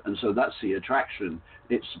 and so that's the attraction.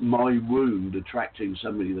 It's my wound attracting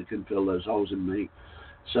somebody that can fill those holes in me.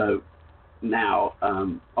 So now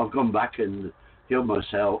I've gone back and healed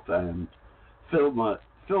myself and filled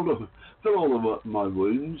all of my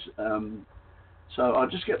wounds. So I'll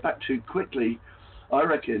just get back to quickly. I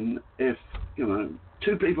reckon if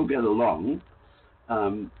two people get along,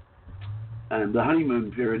 and the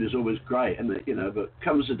honeymoon period is always great, and but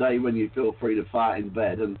comes a day when you feel free to fart in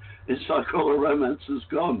bed, and it's like all the romance is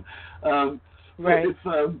gone. Right.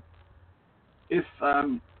 If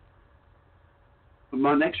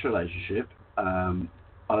my next relationship,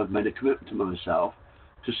 I've made a commitment to myself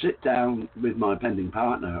to sit down with my pending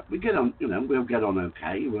partner. We get on, we'll get on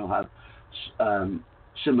okay. We'll have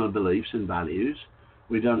similar beliefs and values.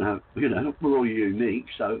 We don't have, we're all unique,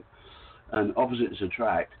 so, and opposites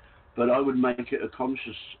attract. But I would make it a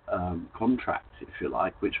conscious contract, if you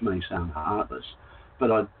like, which may sound heartless.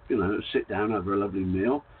 But I'd, sit down over a lovely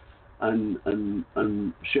meal and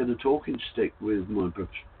share the talking stick with my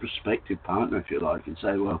prospective partner, if you like, and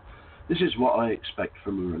say, well, this is what I expect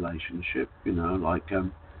from a relationship.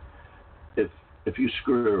 If you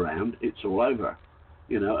screw around, it's all over.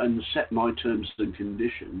 And set my terms and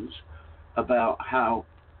conditions about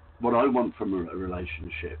what I want from a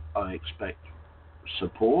relationship. I expect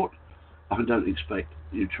support. I don't expect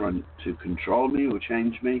you trying to control me or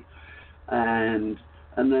change me, and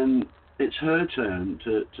then it's her turn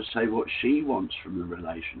to say what she wants from the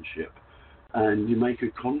relationship, and you make a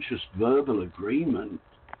conscious verbal agreement,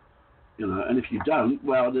 and if you don't,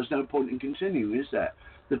 well, there's no point in continuing, is there?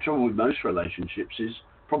 The trouble with most relationships is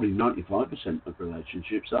probably 95% of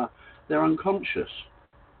relationships they're unconscious.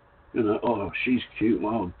 Oh, she's cute.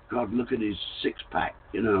 Oh, God, look at his six-pack.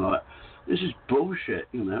 This is bullshit,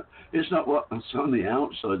 It's not what's on the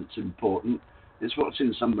outside that's important. It's what's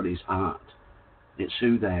in somebody's heart. It's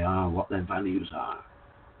who they are, what their values are.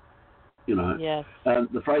 Yes.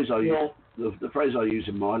 The phrase I use, the phrase I use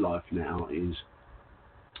in my life now is,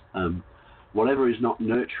 whatever is not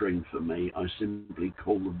nurturing for me, I simply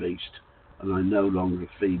call the beast, and I no longer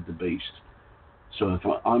feed the beast. So if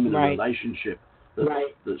I'm in a relationship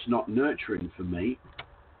that's not nurturing for me,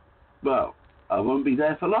 well, I won't be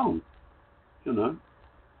there for long.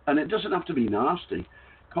 And it doesn't have to be nasty.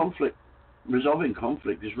 Resolving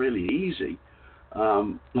conflict is really easy. A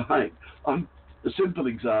simple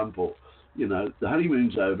example, the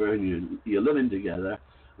honeymoon's over and you're living together,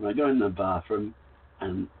 and I go in the bathroom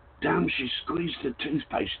and damn, she squeezed the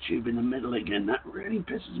toothpaste tube in the middle again. That really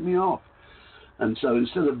pisses me off. And so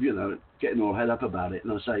instead of, getting all head up about it,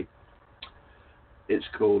 and I say, it's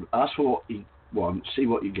called ask for what you want, see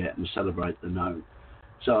what you get, and celebrate the no.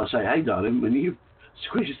 So I say, hey, darling, when you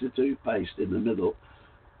squeeze the toothpaste in the middle,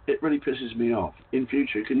 it really pisses me off. In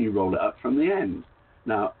future, can you roll it up from the end?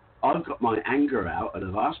 Now, I've got my anger out and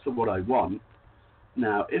I've asked for what I want.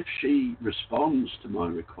 Now, if she responds to my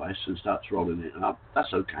request and starts rolling it up,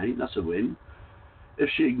 that's okay. That's a win. If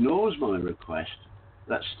she ignores my request,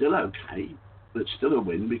 that's still okay. It's still a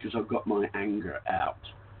win because I've got my anger out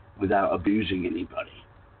without abusing anybody.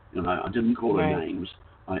 You know, I didn't call her names.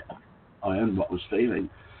 I owned what I was feeling.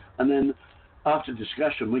 And then after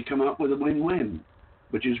discussion, we come up with a win-win,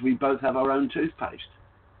 which is we both have our own toothpaste.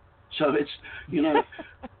 So it's, you know,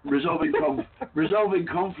 resolving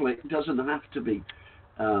conflict doesn't have to be,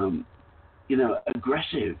 you know,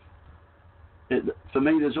 aggressive. For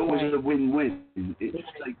me, there's always a win-win.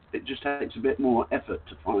 It just takes a bit more effort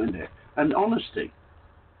to find it. And honesty.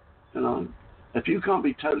 You know, if you can't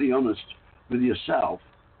be totally honest with yourself,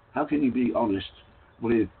 how can you be honest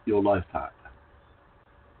with your life partner?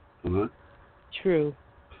 You know? True.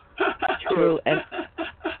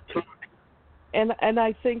 And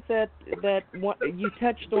I think that you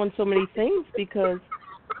touched on so many things because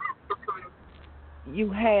you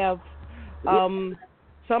have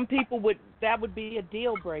some people that would be a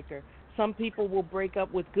deal breaker. Some people will break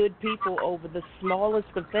up with good people over the smallest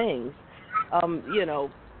of things. You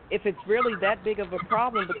know, if it's really that big of a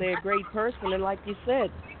problem, but they're a great person, and like you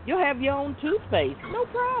said, you'll have your own toothpaste, no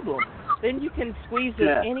problem. Then you can squeeze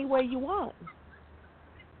it any way you want.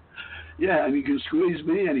 Yeah, and you can squeeze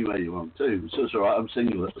me any way you want too. So it's all right. I'm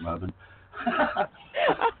single at the moment.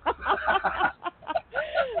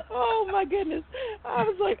 Oh my goodness! I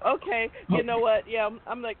was like, okay, you know what? Yeah,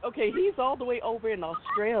 I'm like, okay, he's all the way over in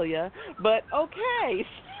Australia, but okay.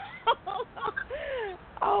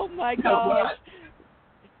 Oh my gosh!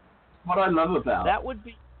 What I love about that would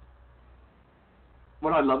be.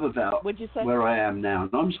 What I love about What'd you say? Where I am now,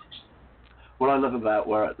 what I love about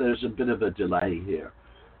where there's a bit of a delay here,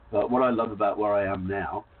 but what I love about where I am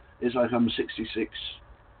now is like I'm 66.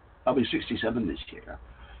 I'll be 67 this year.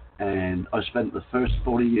 And I spent the first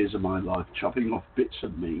 40 years of my life chopping off bits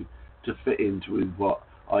of me to fit into with what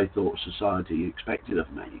I thought society expected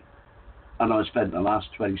of me. And I spent the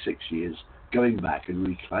last 26 years going back and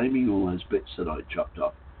reclaiming all those bits that I chopped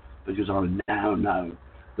off because I now know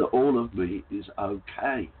that all of me is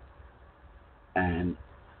okay. And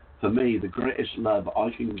for me, the greatest love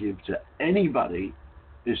I can give to anybody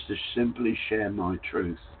is to simply share my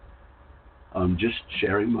truth. I'm just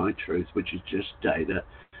sharing my truth, which is just data.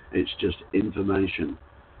 It's just information.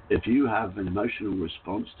 If you have an emotional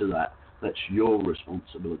response to that, that's your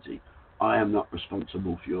responsibility. I am not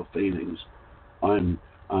responsible for your feelings. I'm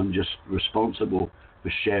just responsible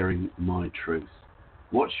for sharing my truth.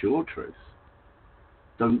 What's your truth?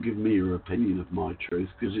 Don't give me your opinion of my truth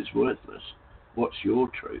because it's worthless. What's your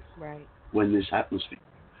truth? Right. When this happens to you,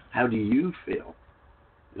 how do you feel?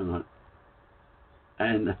 You know.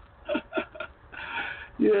 And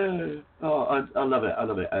yeah, oh, I love it. I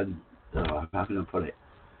love it. And how can I put it?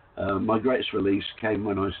 My greatest release came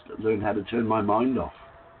when I learned how to turn my mind off.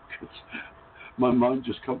 My mind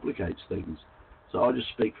just complicates things. So I just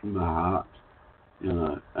speak from my heart, you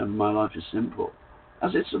know, and my life is simple,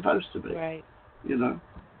 as it's supposed to be. Right. You know.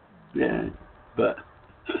 Yeah. But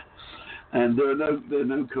and there are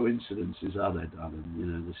no coincidences, are there, darling? You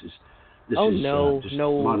know, this is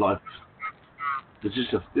no. My life. This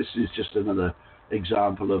is just another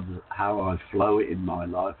example of how I flow in my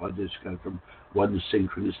life. I just go from one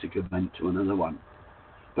synchronistic event to another one.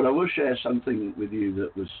 But I will share something with you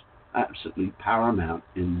that was absolutely paramount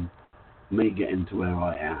in me getting to where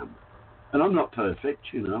I am. And I'm not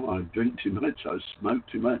perfect, you know. I drink too much, I smoke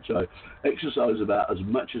too much, I exercise about as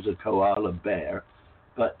much as a koala bear,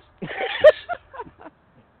 but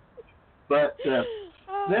they're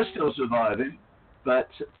still surviving. But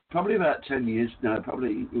probably about 10 years now,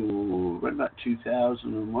 around about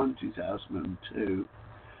 2001, 2002,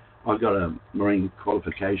 I got a Marine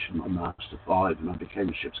qualification, my Master 5, and I became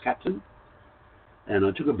a ship's captain. And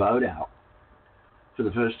I took a boat out for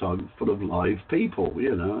the first time full of live people,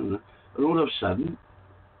 you know. And all of a sudden,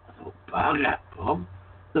 I thought, bugger, Bob,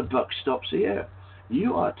 the buck stops here.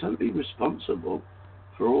 You are totally responsible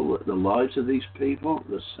for all the lives of these people,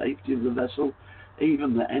 the safety of the vessel,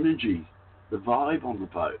 even the energy, the vibe on the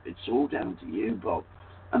boat. It's all down to you, Bob.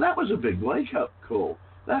 And that was a big wake-up call.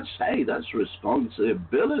 That's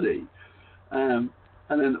responsibility. And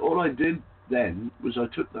then all I did then was I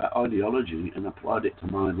took that ideology and applied it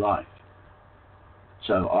to my life.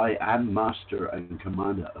 So I am master and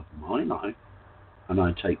commander of my life, and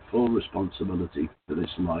I take full responsibility for this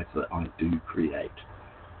life that I do create.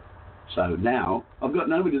 So now I've got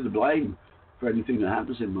nobody to blame for anything that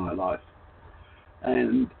happens in my life.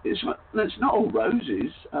 And it's not all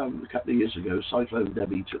roses. A couple of years ago, Cyclone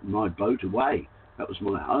Debbie took my boat away. That was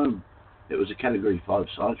my home. It was a Category 5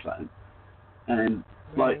 cyclone. And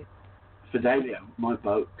like Fidelio, my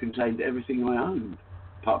boat contained everything I owned,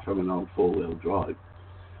 apart from an old 4-wheel drive.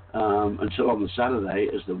 And so on the Saturday,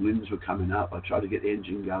 as the winds were coming up, I tried to get the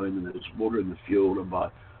engine going, and there was water in the fuel, and by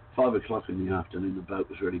 5 o'clock in the afternoon, the boat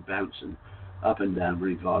was really bouncing up and down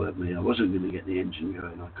really violently. I wasn't going to get the engine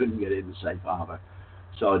going. I couldn't get in the safe harbour.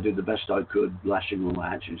 So I did the best I could, lashing all the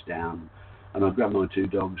hatches down, and I grabbed my 2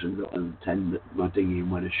 dogs and tended my dinghy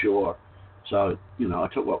and went ashore. So, I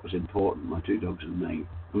took what was important, my 2 dogs and me,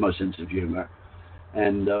 and my sense of humour.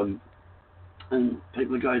 And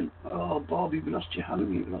people are going, oh, Bob, you've lost your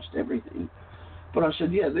home, you've lost everything. But I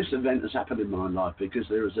said, yeah, this event has happened in my life because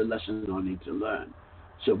there is a lesson I need to learn.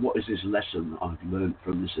 So what is this lesson I've learned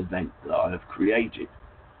from this event that I have created?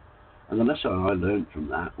 And the lesson I learned from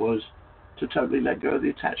that was to totally let go of the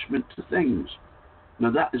attachment to things.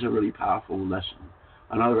 Now, that is a really powerful lesson,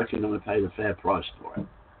 and I reckon I paid a fair price for it.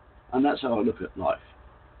 And that's how I look at life.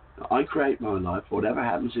 Now, I create my life. Whatever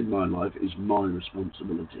happens in my life is my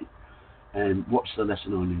responsibility. And what's the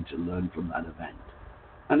lesson I need to learn from that event?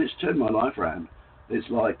 And it's turned my life around. It's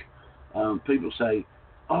like people say,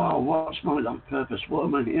 oh, what's my life purpose? What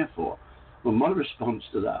am I here for? Well, my response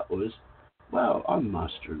to that was, well, I'm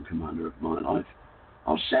master and commander of my life.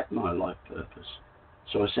 I'll set my life purpose.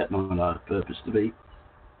 So I set my life purpose to be,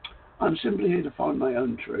 I'm simply here to find my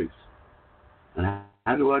own truth. And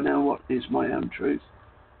how do I know what is my own truth?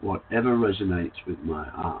 Whatever resonates with my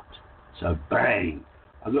heart. So bang!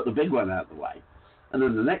 I've got the big one out of the way. And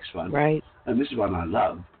then the next one, right. And this is one I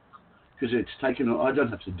love, because it's taken, I don't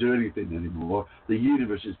have to do anything anymore. The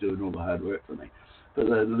universe is doing all the hard work for me. But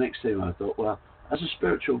the next thing I thought, well, as a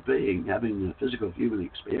spiritual being, having a physical human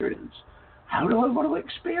experience, how do I want to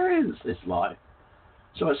experience this life?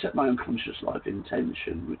 So I set my unconscious life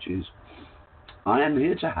intention, which is, I am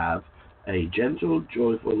here to have a gentle,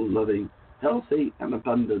 joyful, loving, healthy, and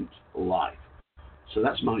abundant life. So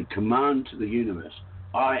that's my command to the universe.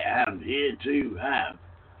 I am here to have.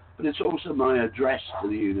 But it's also my address to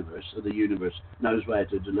the universe, so the universe knows where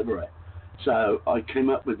to deliver it. So I came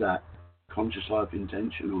up with that conscious life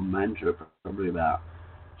intention or mantra probably about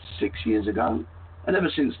 6 years ago. And ever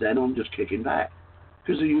since then, I'm just kicking back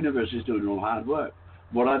because the universe is doing all hard work.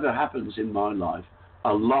 Whatever happens in my life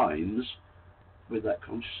aligns with that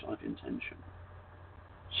conscious life intention.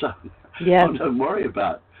 So yes. I don't worry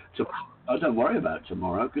about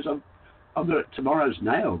tomorrow because I've got tomorrow's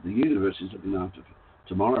nailed. The universe is looking after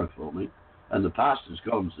tomorrow for me, and the past is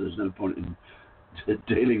gone, so there's no point in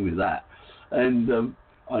dealing with that. And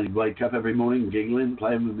I wake up every morning giggling,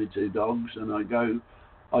 playing with my 2 dogs, and I go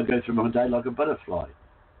through my day like a butterfly.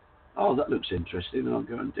 Oh, that looks interesting, and I'll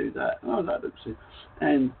go and do that. Oh, that looks interesting.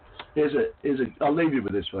 And here's a. I'll leave you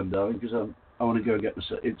with this one, darling, because I want to go and get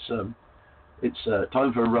myself. It's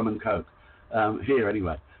time for a rum and coke. Here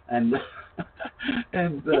anyway. And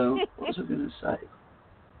what was I going to say?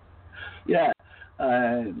 Yeah,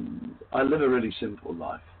 I live a really simple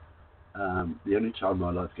life. The only time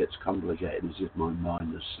my life gets complicated is if my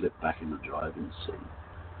mind has slipped back in the driving seat.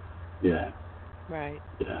 Yeah. Right.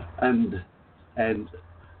 Yeah. And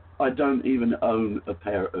I don't even own a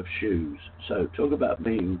pair of shoes. So talk about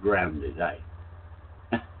being grounded, eh?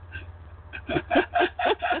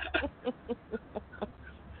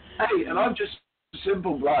 Hey, and I'm just a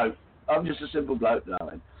simple bloke. I'm just a simple bloke,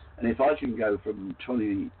 darling. And if I can go from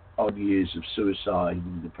 20-odd years of suicide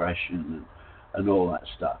and depression and all that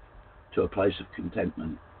stuff to a place of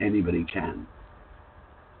contentment, anybody can.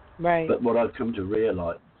 Right. But what I've come to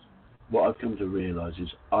realize is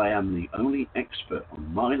I am the only expert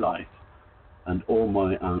on my life and all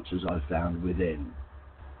my answers I found within,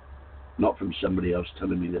 not from somebody else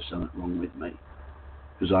telling me there's something wrong with me,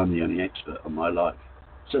 because I'm the only expert on my life.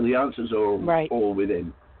 So the answers are all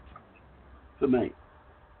within for me.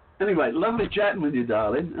 Anyway, lovely chatting with you,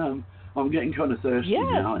 darling. I'm getting kind of thirsty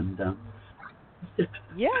now, and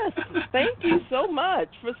yes, thank you so much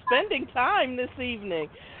for spending time this evening.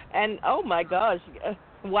 And oh my gosh,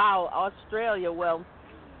 wow, Australia. Well,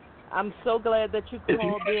 I'm so glad that you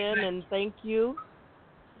called in, and thank you.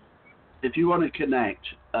 If you want to connect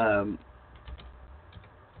and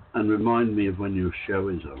remind me of when your show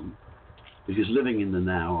is on, because living in the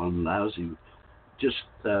now allows you, just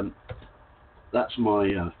that's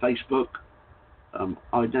my Facebook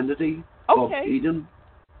identity, Bob Eden.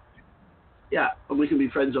 Yeah, and we can be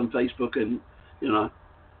friends on Facebook and,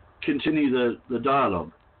 continue the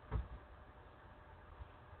dialogue.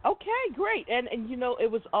 Okay, great. And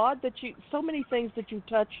it was odd that so many things that you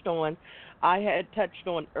touched on, I had touched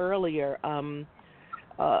on earlier.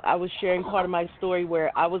 I was sharing part of my story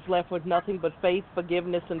where I was left with nothing but faith,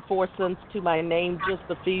 forgiveness, and 4 cents to my name just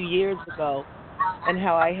a few years ago, and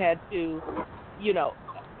how I had to,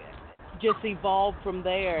 just evolved from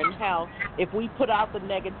there, and how if we put out the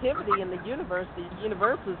negativity in the universe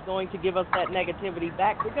is going to give us that negativity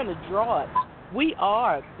back. We're going to draw it. We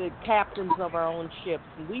are the captains of our own ships,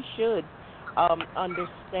 and we should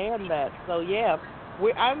understand that. So, yeah,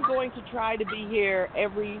 I'm going to try to be here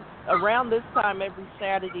around this time every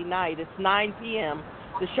Saturday night. It's 9 p.m.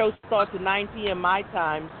 The show starts at 9 p.m. my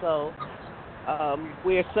time, so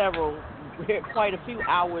we're quite a few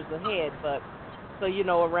hours ahead, but so,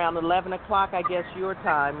 around 11 o'clock, I guess, your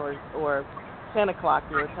time, or 10 o'clock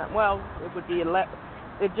your time. Well, it would be 11.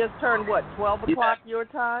 It just turned, 12 o'clock your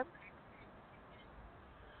time?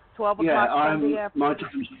 12 o'clock Sunday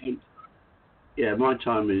afternoon? My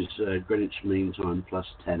time is Greenwich Mean Time plus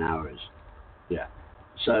 10 hours. Yeah.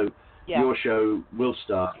 So your show will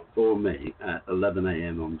start for me at 11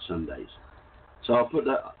 a.m. on Sundays. So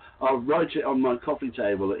I'll write it on my coffee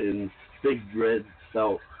table in big red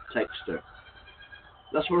felt texter.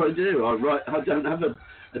 That's what I do. I don't have a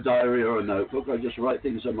diary or a notebook. I just write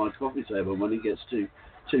things on my coffee table. When it gets too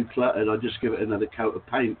cluttered, I just give it another coat of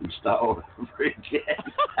paint and start all over again.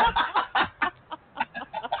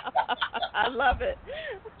 I love it.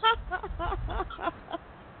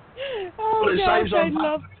 Well, it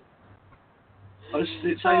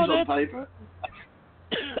saves on paper.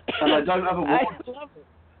 And I don't have a wardrobe.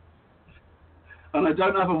 And I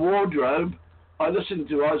don't have a wardrobe. I listen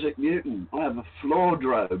to Isaac Newton. I have a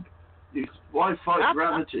floordrobe. Why fight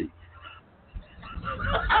gravity?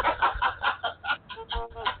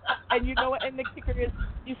 And you know what? And the kicker is,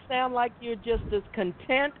 you sound like you're just as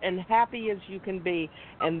content and happy as you can be.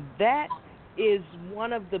 And that is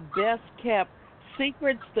one of the best kept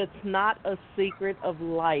secrets that's not a secret of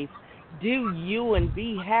life. Do you and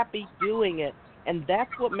be happy doing it. And that's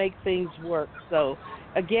what makes things work. So,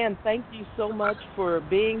 again, thank you so much for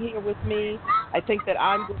being here with me. I think that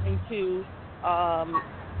I'm going to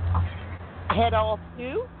head off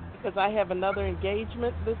too, because I have another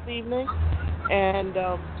engagement this evening. And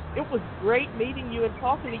it was great meeting you and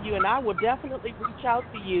talking to you, and I will definitely reach out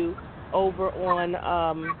to you over on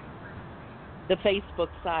the Facebook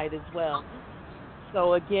side as well.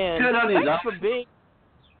 So, again, thanks for being...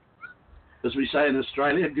 As we say in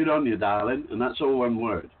Australia, good on you, darling. And that's all one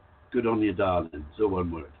word. Good on you, darling. It's all one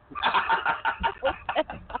word.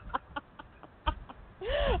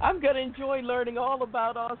 I'm going to enjoy learning all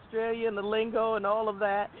about Australia and the lingo and all of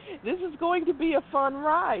that. This is going to be a fun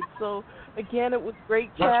ride. So, again, it was great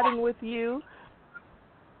chatting with you.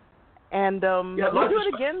 And we'll do it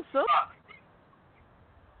again soon.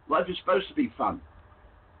 Life is supposed to be fun.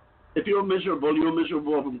 If you're miserable, you're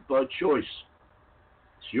miserable by choice.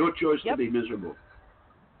 It's your choice to be miserable.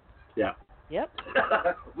 Yeah. Yep.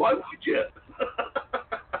 Why would you?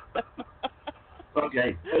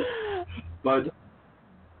 Okay. Bye.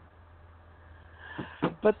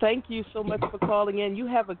 But thank you so much for calling in. You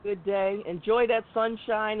have a good day. Enjoy that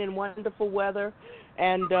sunshine and wonderful weather.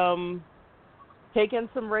 And take in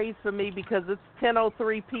some rays for me, because it's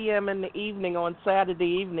 10:03 p.m. in the evening on Saturday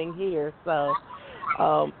evening here. So...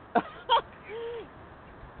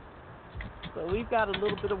 So we've got a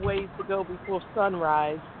little bit of ways to go before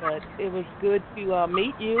sunrise, but it was good to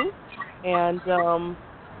meet you, and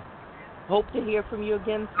hope to hear from you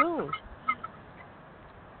again soon.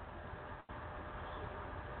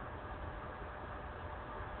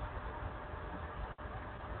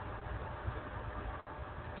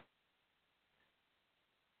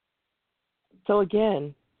 So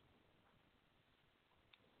again,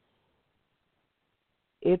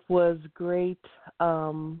 it was great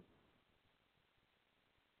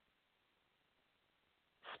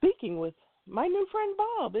speaking with my new friend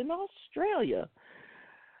Bob in Australia.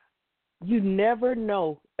 You never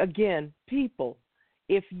know. Again, people,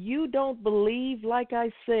 if you don't believe, like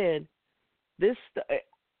I said,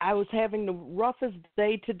 I was having the roughest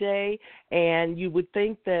day today, and you would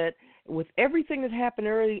think that with everything that happened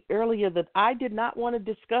earlier that I did not want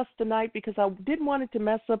to discuss tonight because I didn't want it to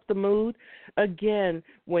mess up the mood. Again,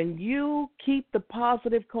 when you keep the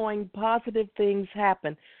positive going, positive things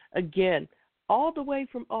happen. Again, all the way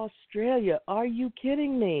from Australia. Are you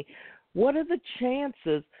kidding me? What are the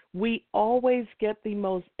chances? We always get the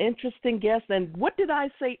most interesting guests. And what did I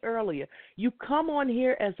say earlier? You come on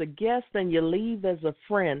here as a guest and you leave as a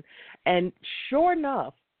friend. And sure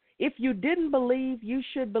enough, if you didn't believe, you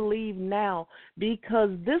should believe now,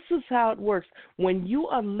 because this is how it works. When you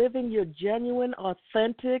are living your genuine,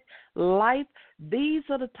 authentic life, these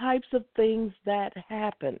are the types of things that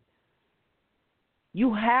happen.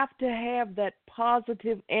 You have to have that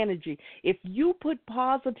positive energy. If you put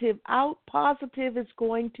positive out, positive is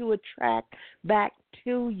going to attract back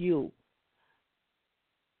to you.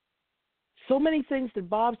 So many things that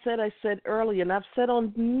Bob said, I said earlier, and I've said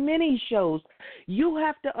on many shows. You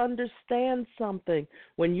have to understand something.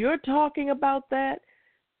 When you're talking about that,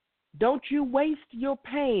 don't you waste your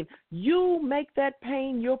pain. You make that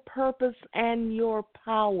pain your purpose and your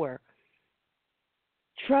power.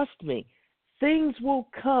 Trust me, things will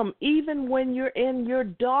come even when you're in your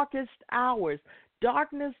darkest hours.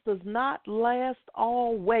 Darkness does not last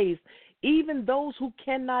always. Even those who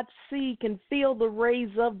cannot see can feel the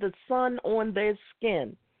rays of the sun on their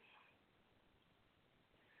skin.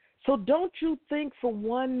 So don't you think for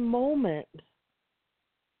one moment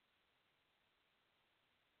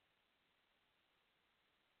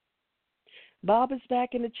Bob is back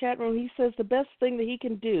in the chat room. He says the best thing that he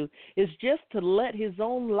can do is just to let his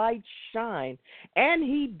own light shine. And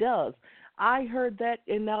he does. I heard that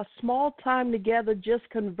in our small time together just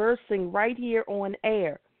conversing right here on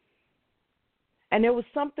air. And there was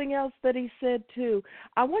something else that he said, too.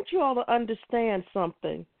 I want you all to understand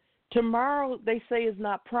something. Tomorrow, they say, is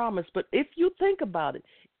not promised. But if you think about it,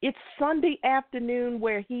 it's Sunday afternoon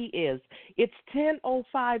where he is. It's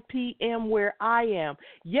 10:05 p.m. where I am.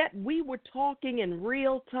 Yet we were talking in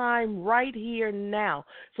real time right here now.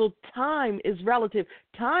 So time is relative.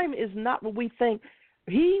 Time is not what we think.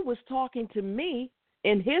 He was talking to me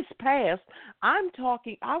in his past. I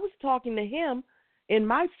was talking to him in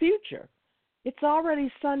my future. It's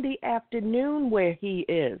already Sunday afternoon where he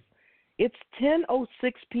is. It's 10:06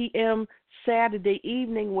 p.m. Saturday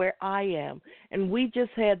evening where I am. And we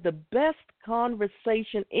just had the best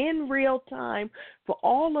conversation in real time for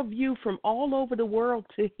all of you from all over the world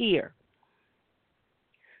to hear.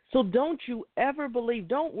 So don't you ever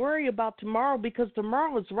don't worry about tomorrow, because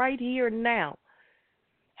tomorrow is right here now.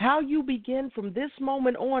 How you begin from this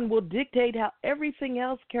moment on will dictate how everything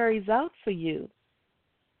else carries out for you.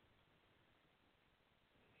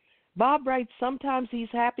 Bob writes, sometimes he's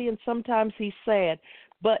happy and sometimes he's sad,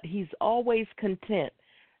 but he's always content.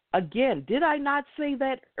 Again, did I not say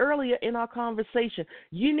that earlier in our conversation?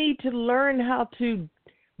 You need to learn how to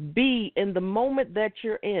be in the moment that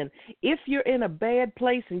you're in. If you're in a bad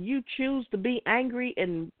place and you choose to be angry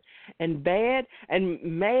and bad and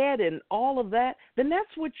mad and all of that, then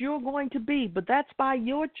that's what you're going to be, but that's by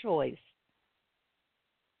your choice.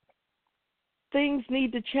 Things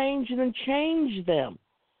need to change, and then change them.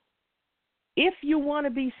 If you want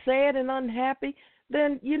to be sad and unhappy,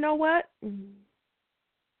 then you know what?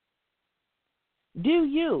 Do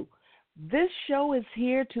you. This show is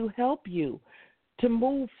here to help you to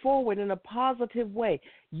move forward in a positive way.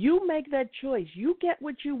 You make that choice. You get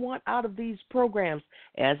what you want out of these programs.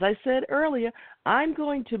 As I said earlier, I'm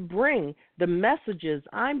going to bring the messages.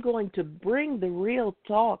 I'm going to bring the real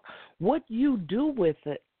talk. What you do with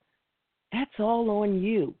it, that's all on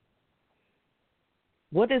you.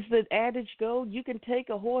 What does the adage go? You can take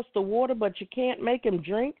a horse to water, but you can't make him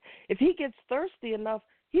drink. If he gets thirsty enough,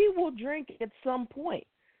 he will drink at some point.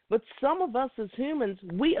 But some of us as humans,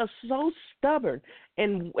 we are so stubborn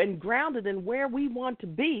and grounded in where we want to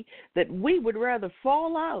be that we would rather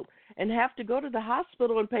fall out and have to go to the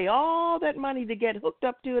hospital and pay all that money to get hooked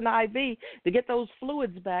up to an IV to get those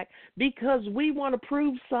fluids back, because we want to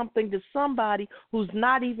prove something to somebody who's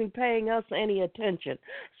not even paying us any attention.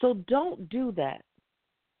 So don't do that.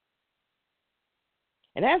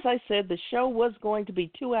 And as I said, the show was going to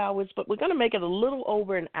be 2 hours, but we're going to make it a little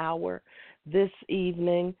over an hour this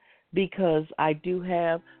evening because I do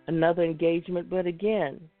have another engagement. But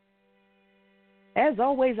again, as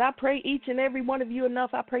always, I pray each and every one of you enough.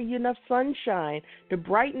 I pray you enough sunshine to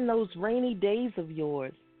brighten those rainy days of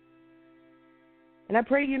yours. And I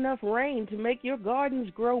pray you enough rain to make your gardens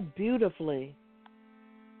grow beautifully.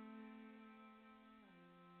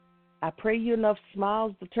 I pray you enough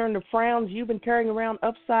smiles to turn the frowns you've been carrying around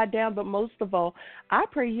upside down. But most of all, I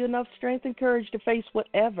pray you enough strength and courage to face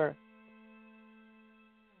whatever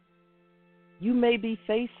you may be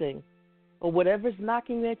facing or whatever's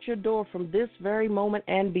knocking at your door from this very moment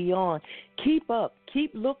and beyond. Keep up.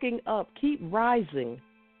 Keep looking up. Keep rising.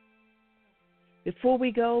 Before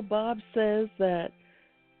we go, Bob says that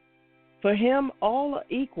for him, all are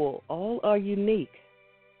equal. All are unique.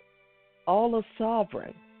 All are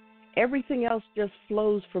sovereign. Everything else just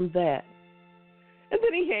flows from that. And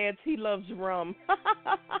then he loves rum.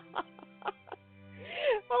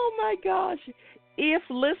 Oh, my gosh. If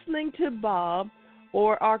listening to Bob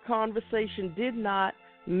or our conversation did not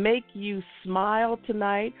make you smile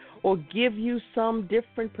tonight or give you some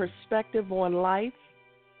different perspective on life,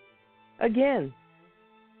 again,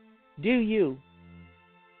 do you.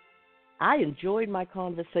 I enjoyed my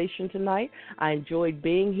conversation tonight. I enjoyed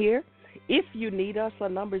being here. if you need us, our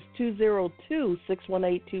number is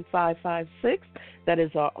 202-618-2556. That is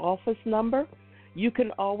our office number. You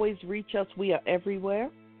can always reach us. We are everywhere.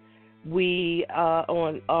 We are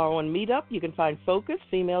on Meetup. You can find Focus,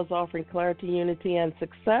 Females Offering Clarity, Unity, and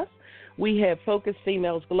Success. We have Focus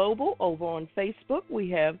Females Global over on Facebook. We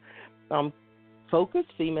have Focus,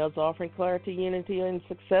 Females Offering Clarity, Unity, and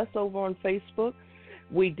Success over on Facebook.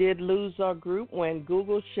 We did lose our group when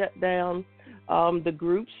Google shut down the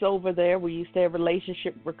groups over there. We used to have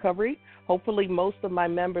Relationship Recovery. Hopefully most of my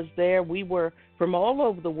members there, we were from all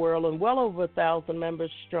over the world and well over 1,000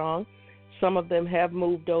 members strong. Some of them have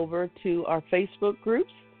moved over to our Facebook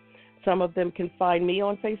groups. Some of them can find me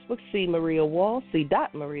on Facebook, C. Maria Wall, C.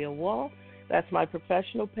 Maria Wall. That's my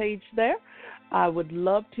professional page there. I would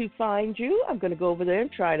love to find you. I'm going to go over there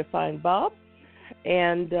and try to find Bob.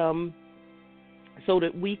 And so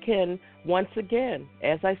that we can, once again,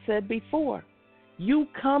 as I said before, you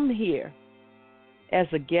come here as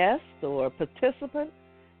a guest or a participant,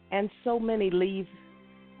 and so many leave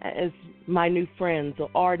as my new friends or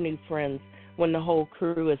our new friends when the whole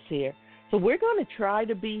crew is here. So we're going to try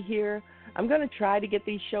to be here. I'm going to try to get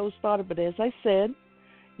these shows started, but as I said,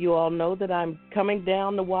 you all know that I'm coming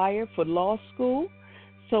down the wire for law school.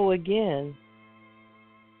 So again,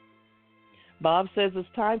 Bob says it's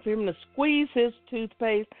time for him to squeeze his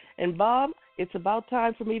toothpaste. And Bob, it's about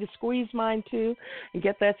time for me to squeeze mine too and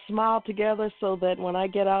get that smile together so that when I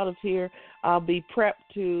get out of here, I'll be prepped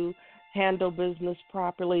to handle business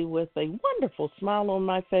properly with a wonderful smile on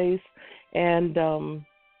my face. And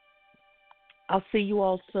I'll see you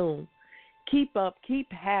all soon. Keep up,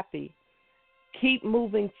 keep happy. Keep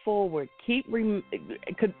moving forward. Keep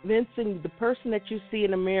convincing the person that you see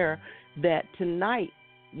in the mirror that tonight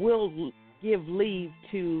will give leave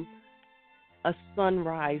to a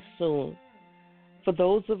sunrise soon. For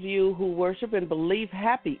those of you who worship and believe,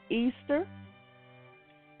 happy Easter.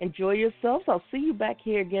 Enjoy yourselves. I'll see you back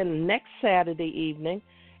here again next Saturday evening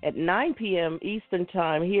at 9 p.m. Eastern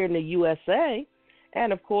Time here in the USA.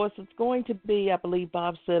 And, of course, it's going to be, I believe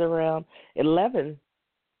Bob said, around 11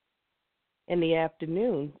 in the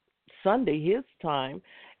afternoon, Sunday, his time.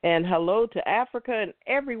 And hello to Africa and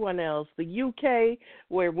everyone else, the UK,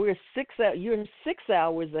 where you're 6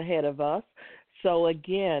 hours ahead of us. So,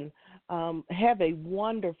 again, have a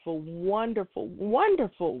wonderful, wonderful,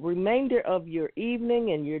 wonderful remainder of your evening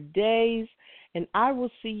and your days. And I will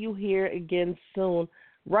see you here again soon,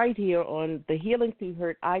 right here on the Healing Through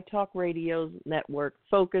Hurt iTalk Radio Network,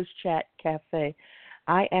 Focus Chat Cafe.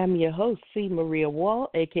 I am your host, C. Maria Wall,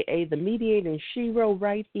 a.k.a. the Mediating Shiro,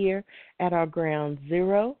 right here at our Ground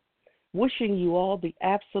Zero. Wishing you all the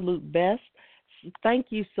absolute best. Thank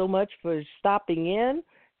you so much for stopping in.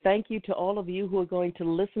 Thank you to all of you who are going to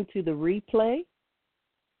listen to the replay.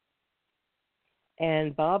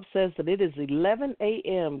 And Bob says that it is 11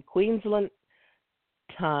 a.m. Queensland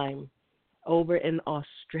time over in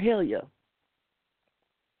Australia.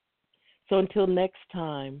 So until next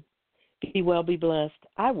time, be well, be blessed.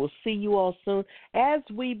 I will see you all soon. As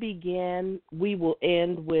we begin, we will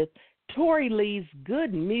end with Tori Lee's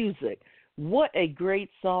Good Music. What a great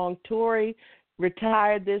song. Tori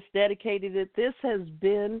retired this, dedicated it. This has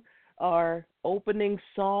been our opening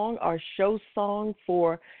song, our show song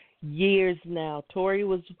for years now. Tori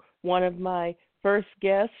was one of my first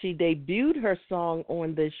guests. She debuted her song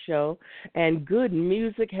on this show, and Good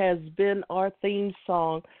Music has been our theme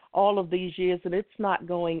song all of these years, and it's not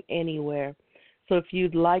going anywhere. So if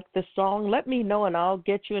you'd like the song, let me know, and I'll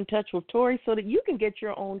get you in touch with Tori so that you can get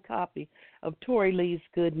your own copy of Tori Lee's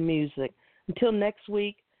Good Music. Until next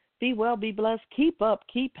week, be well, be blessed, keep up,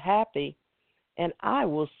 keep happy, and I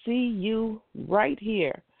will see you right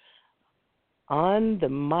here on the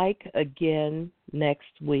mic again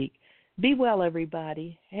next week. Be well,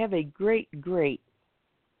 everybody. Have a great, great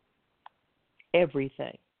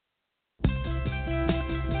everything.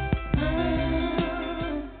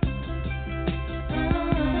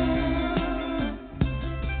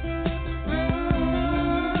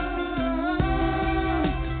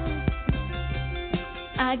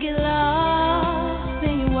 I get lost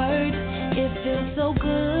in your words. It feels so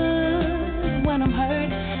good when I'm hurt.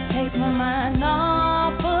 Takes my mind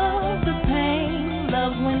off of the pain.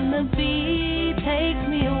 Love when the beat takes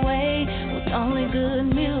me away with only good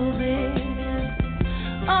music.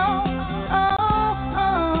 Oh, oh,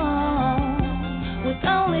 oh, with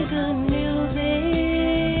only good music.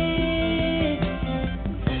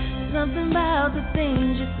 Something about the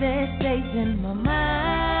things you said stays in my mind.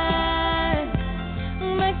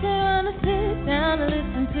 Makes me wanna sit down and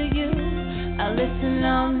listen to you. I listen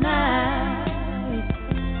all night.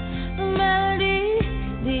 The melody,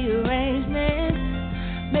 the arrangement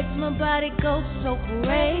makes my body body goes so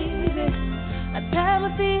crazy. I tap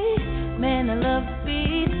my feet, man, I love the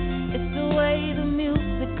beat. It's the way the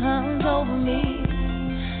music comes over me.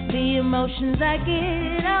 The emotions I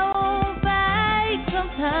get, I won't fight.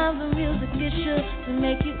 Sometimes the music is sure to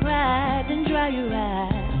make you cry, then dry your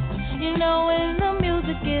eyes. You know when the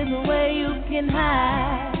music is the way you can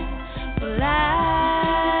hide. Well,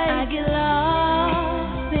 I get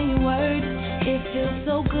lost in your words. It feels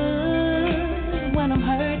so good when I'm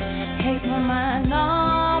hurt. Takes my mind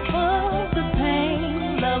off of the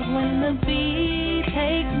pain. Love when the beat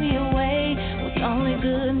takes me away with only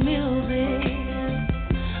good music.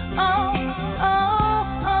 Oh, oh,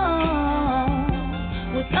 oh,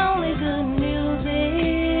 with only good music.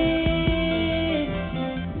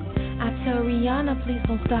 I tell Rihanna, please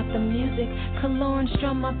don't stop the music. Lauren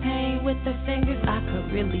strum my pain with her fingers. I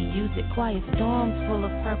could really use it. Quiet storms full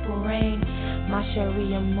of purple rain. My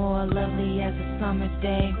Sharia more lovely as a summer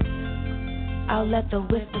day. I'll let the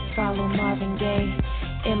whispers follow Marvin Gaye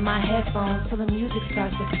in my headphones till the music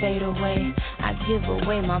starts to fade away. I give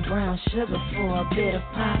away my brown sugar for a bit of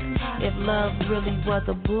pop. If love really was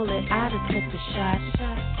a bullet, I'd have took the shot.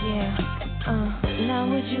 Yeah. Now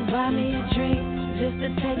would you buy me a drink just to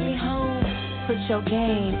take me home? Put your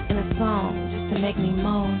game in a song just to make me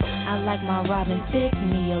moan. I like my Robin Thicke,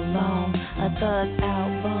 me alone. A thug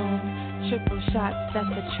album, triple shots, that's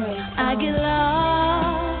the trace. I get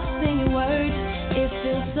lost in your words. It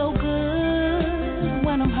feels so good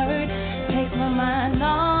when I'm hurt. Takes my mind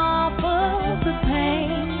off of the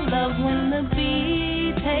pain. Love when the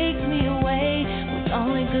beat takes me away with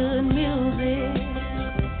only good music.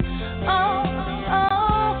 Oh,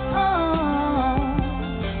 oh, oh,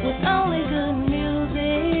 with only good music.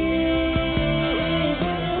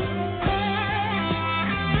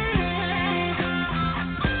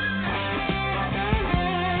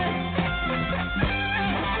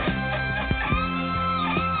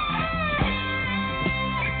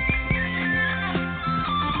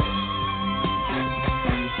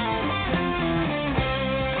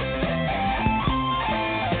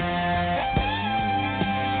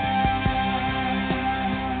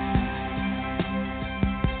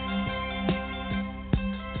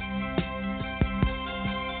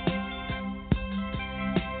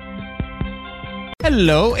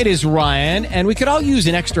 Hello, it is Ryan, and we could all use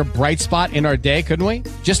an extra bright spot in our day, couldn't we?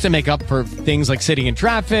 Just to make up for things like sitting in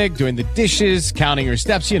traffic, doing the dishes, counting your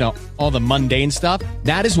steps, you know, all the mundane stuff.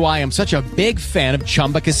 That is why I'm such a big fan of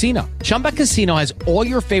Chumba Casino. Chumba Casino has all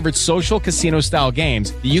your favorite social casino-style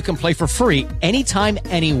games that you can play for free anytime,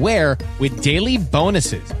 anywhere with daily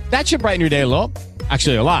bonuses. That should brighten your day a little.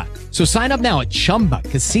 Actually, a lot. So sign up now at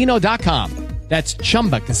ChumbaCasino.com. That's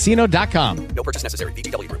ChumbaCasino.com. No purchase necessary.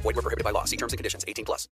 VGW Group. Void where prohibited by law. See terms and conditions. 18+.